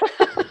you,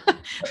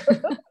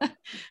 me.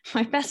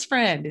 My best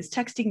friend is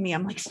texting me.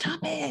 I'm like, stop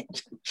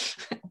it.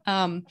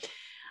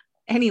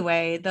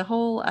 Anyway, the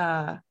whole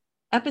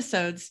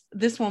episodes,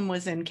 this one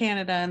was in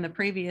Canada and the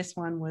previous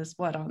one was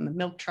on the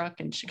milk truck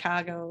in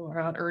Chicago,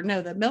 or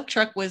no, the milk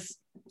truck was,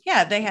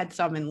 yeah, they had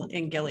some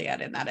in Gilead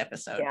in that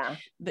episode. Yeah,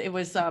 it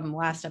was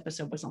last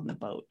episode was on the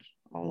boat,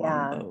 on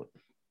the boat.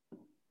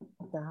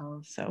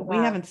 So we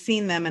haven't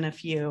seen them in a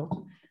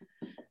few.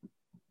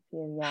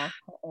 Yeah,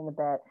 in a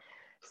bit.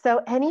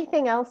 So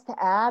anything else to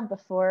add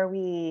before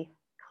we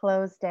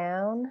close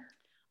down?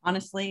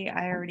 Honestly,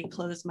 I already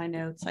closed my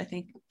notes. I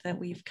think that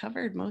we've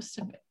covered most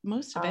of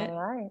it.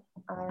 All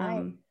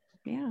right.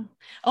 Yeah.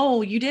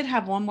 Oh, you did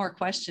have one more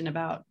question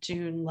about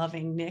June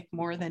loving Nick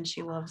more than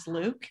she loves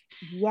Luke.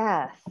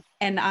 Yes.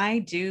 And I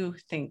do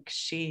think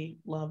she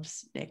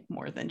loves Nick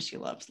more than she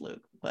loves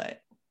Luke,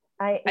 but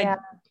I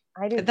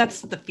do.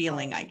 That's the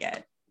feeling I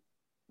get.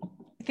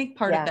 I think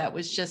part of that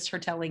was just her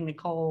telling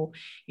Nicole,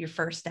 your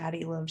first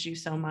daddy loves you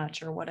so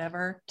much or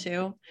whatever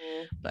too.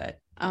 But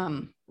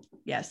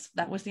yes,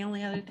 that was the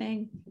only other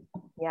thing.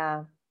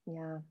 Yeah.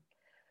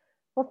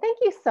 Well, thank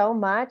you so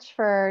much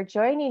for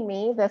joining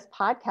me this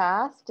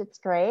podcast. It's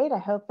great. I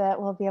hope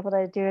that we'll be able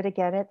to do it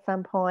again at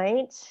some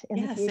point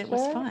in the future. Yes, it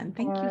was fun.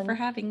 Thank you for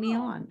having me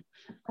on.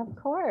 Of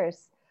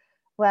course.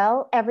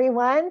 Well,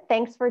 everyone,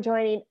 thanks for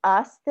joining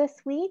us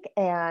this week,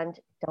 and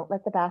don't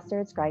let the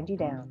bastards grind you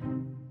down.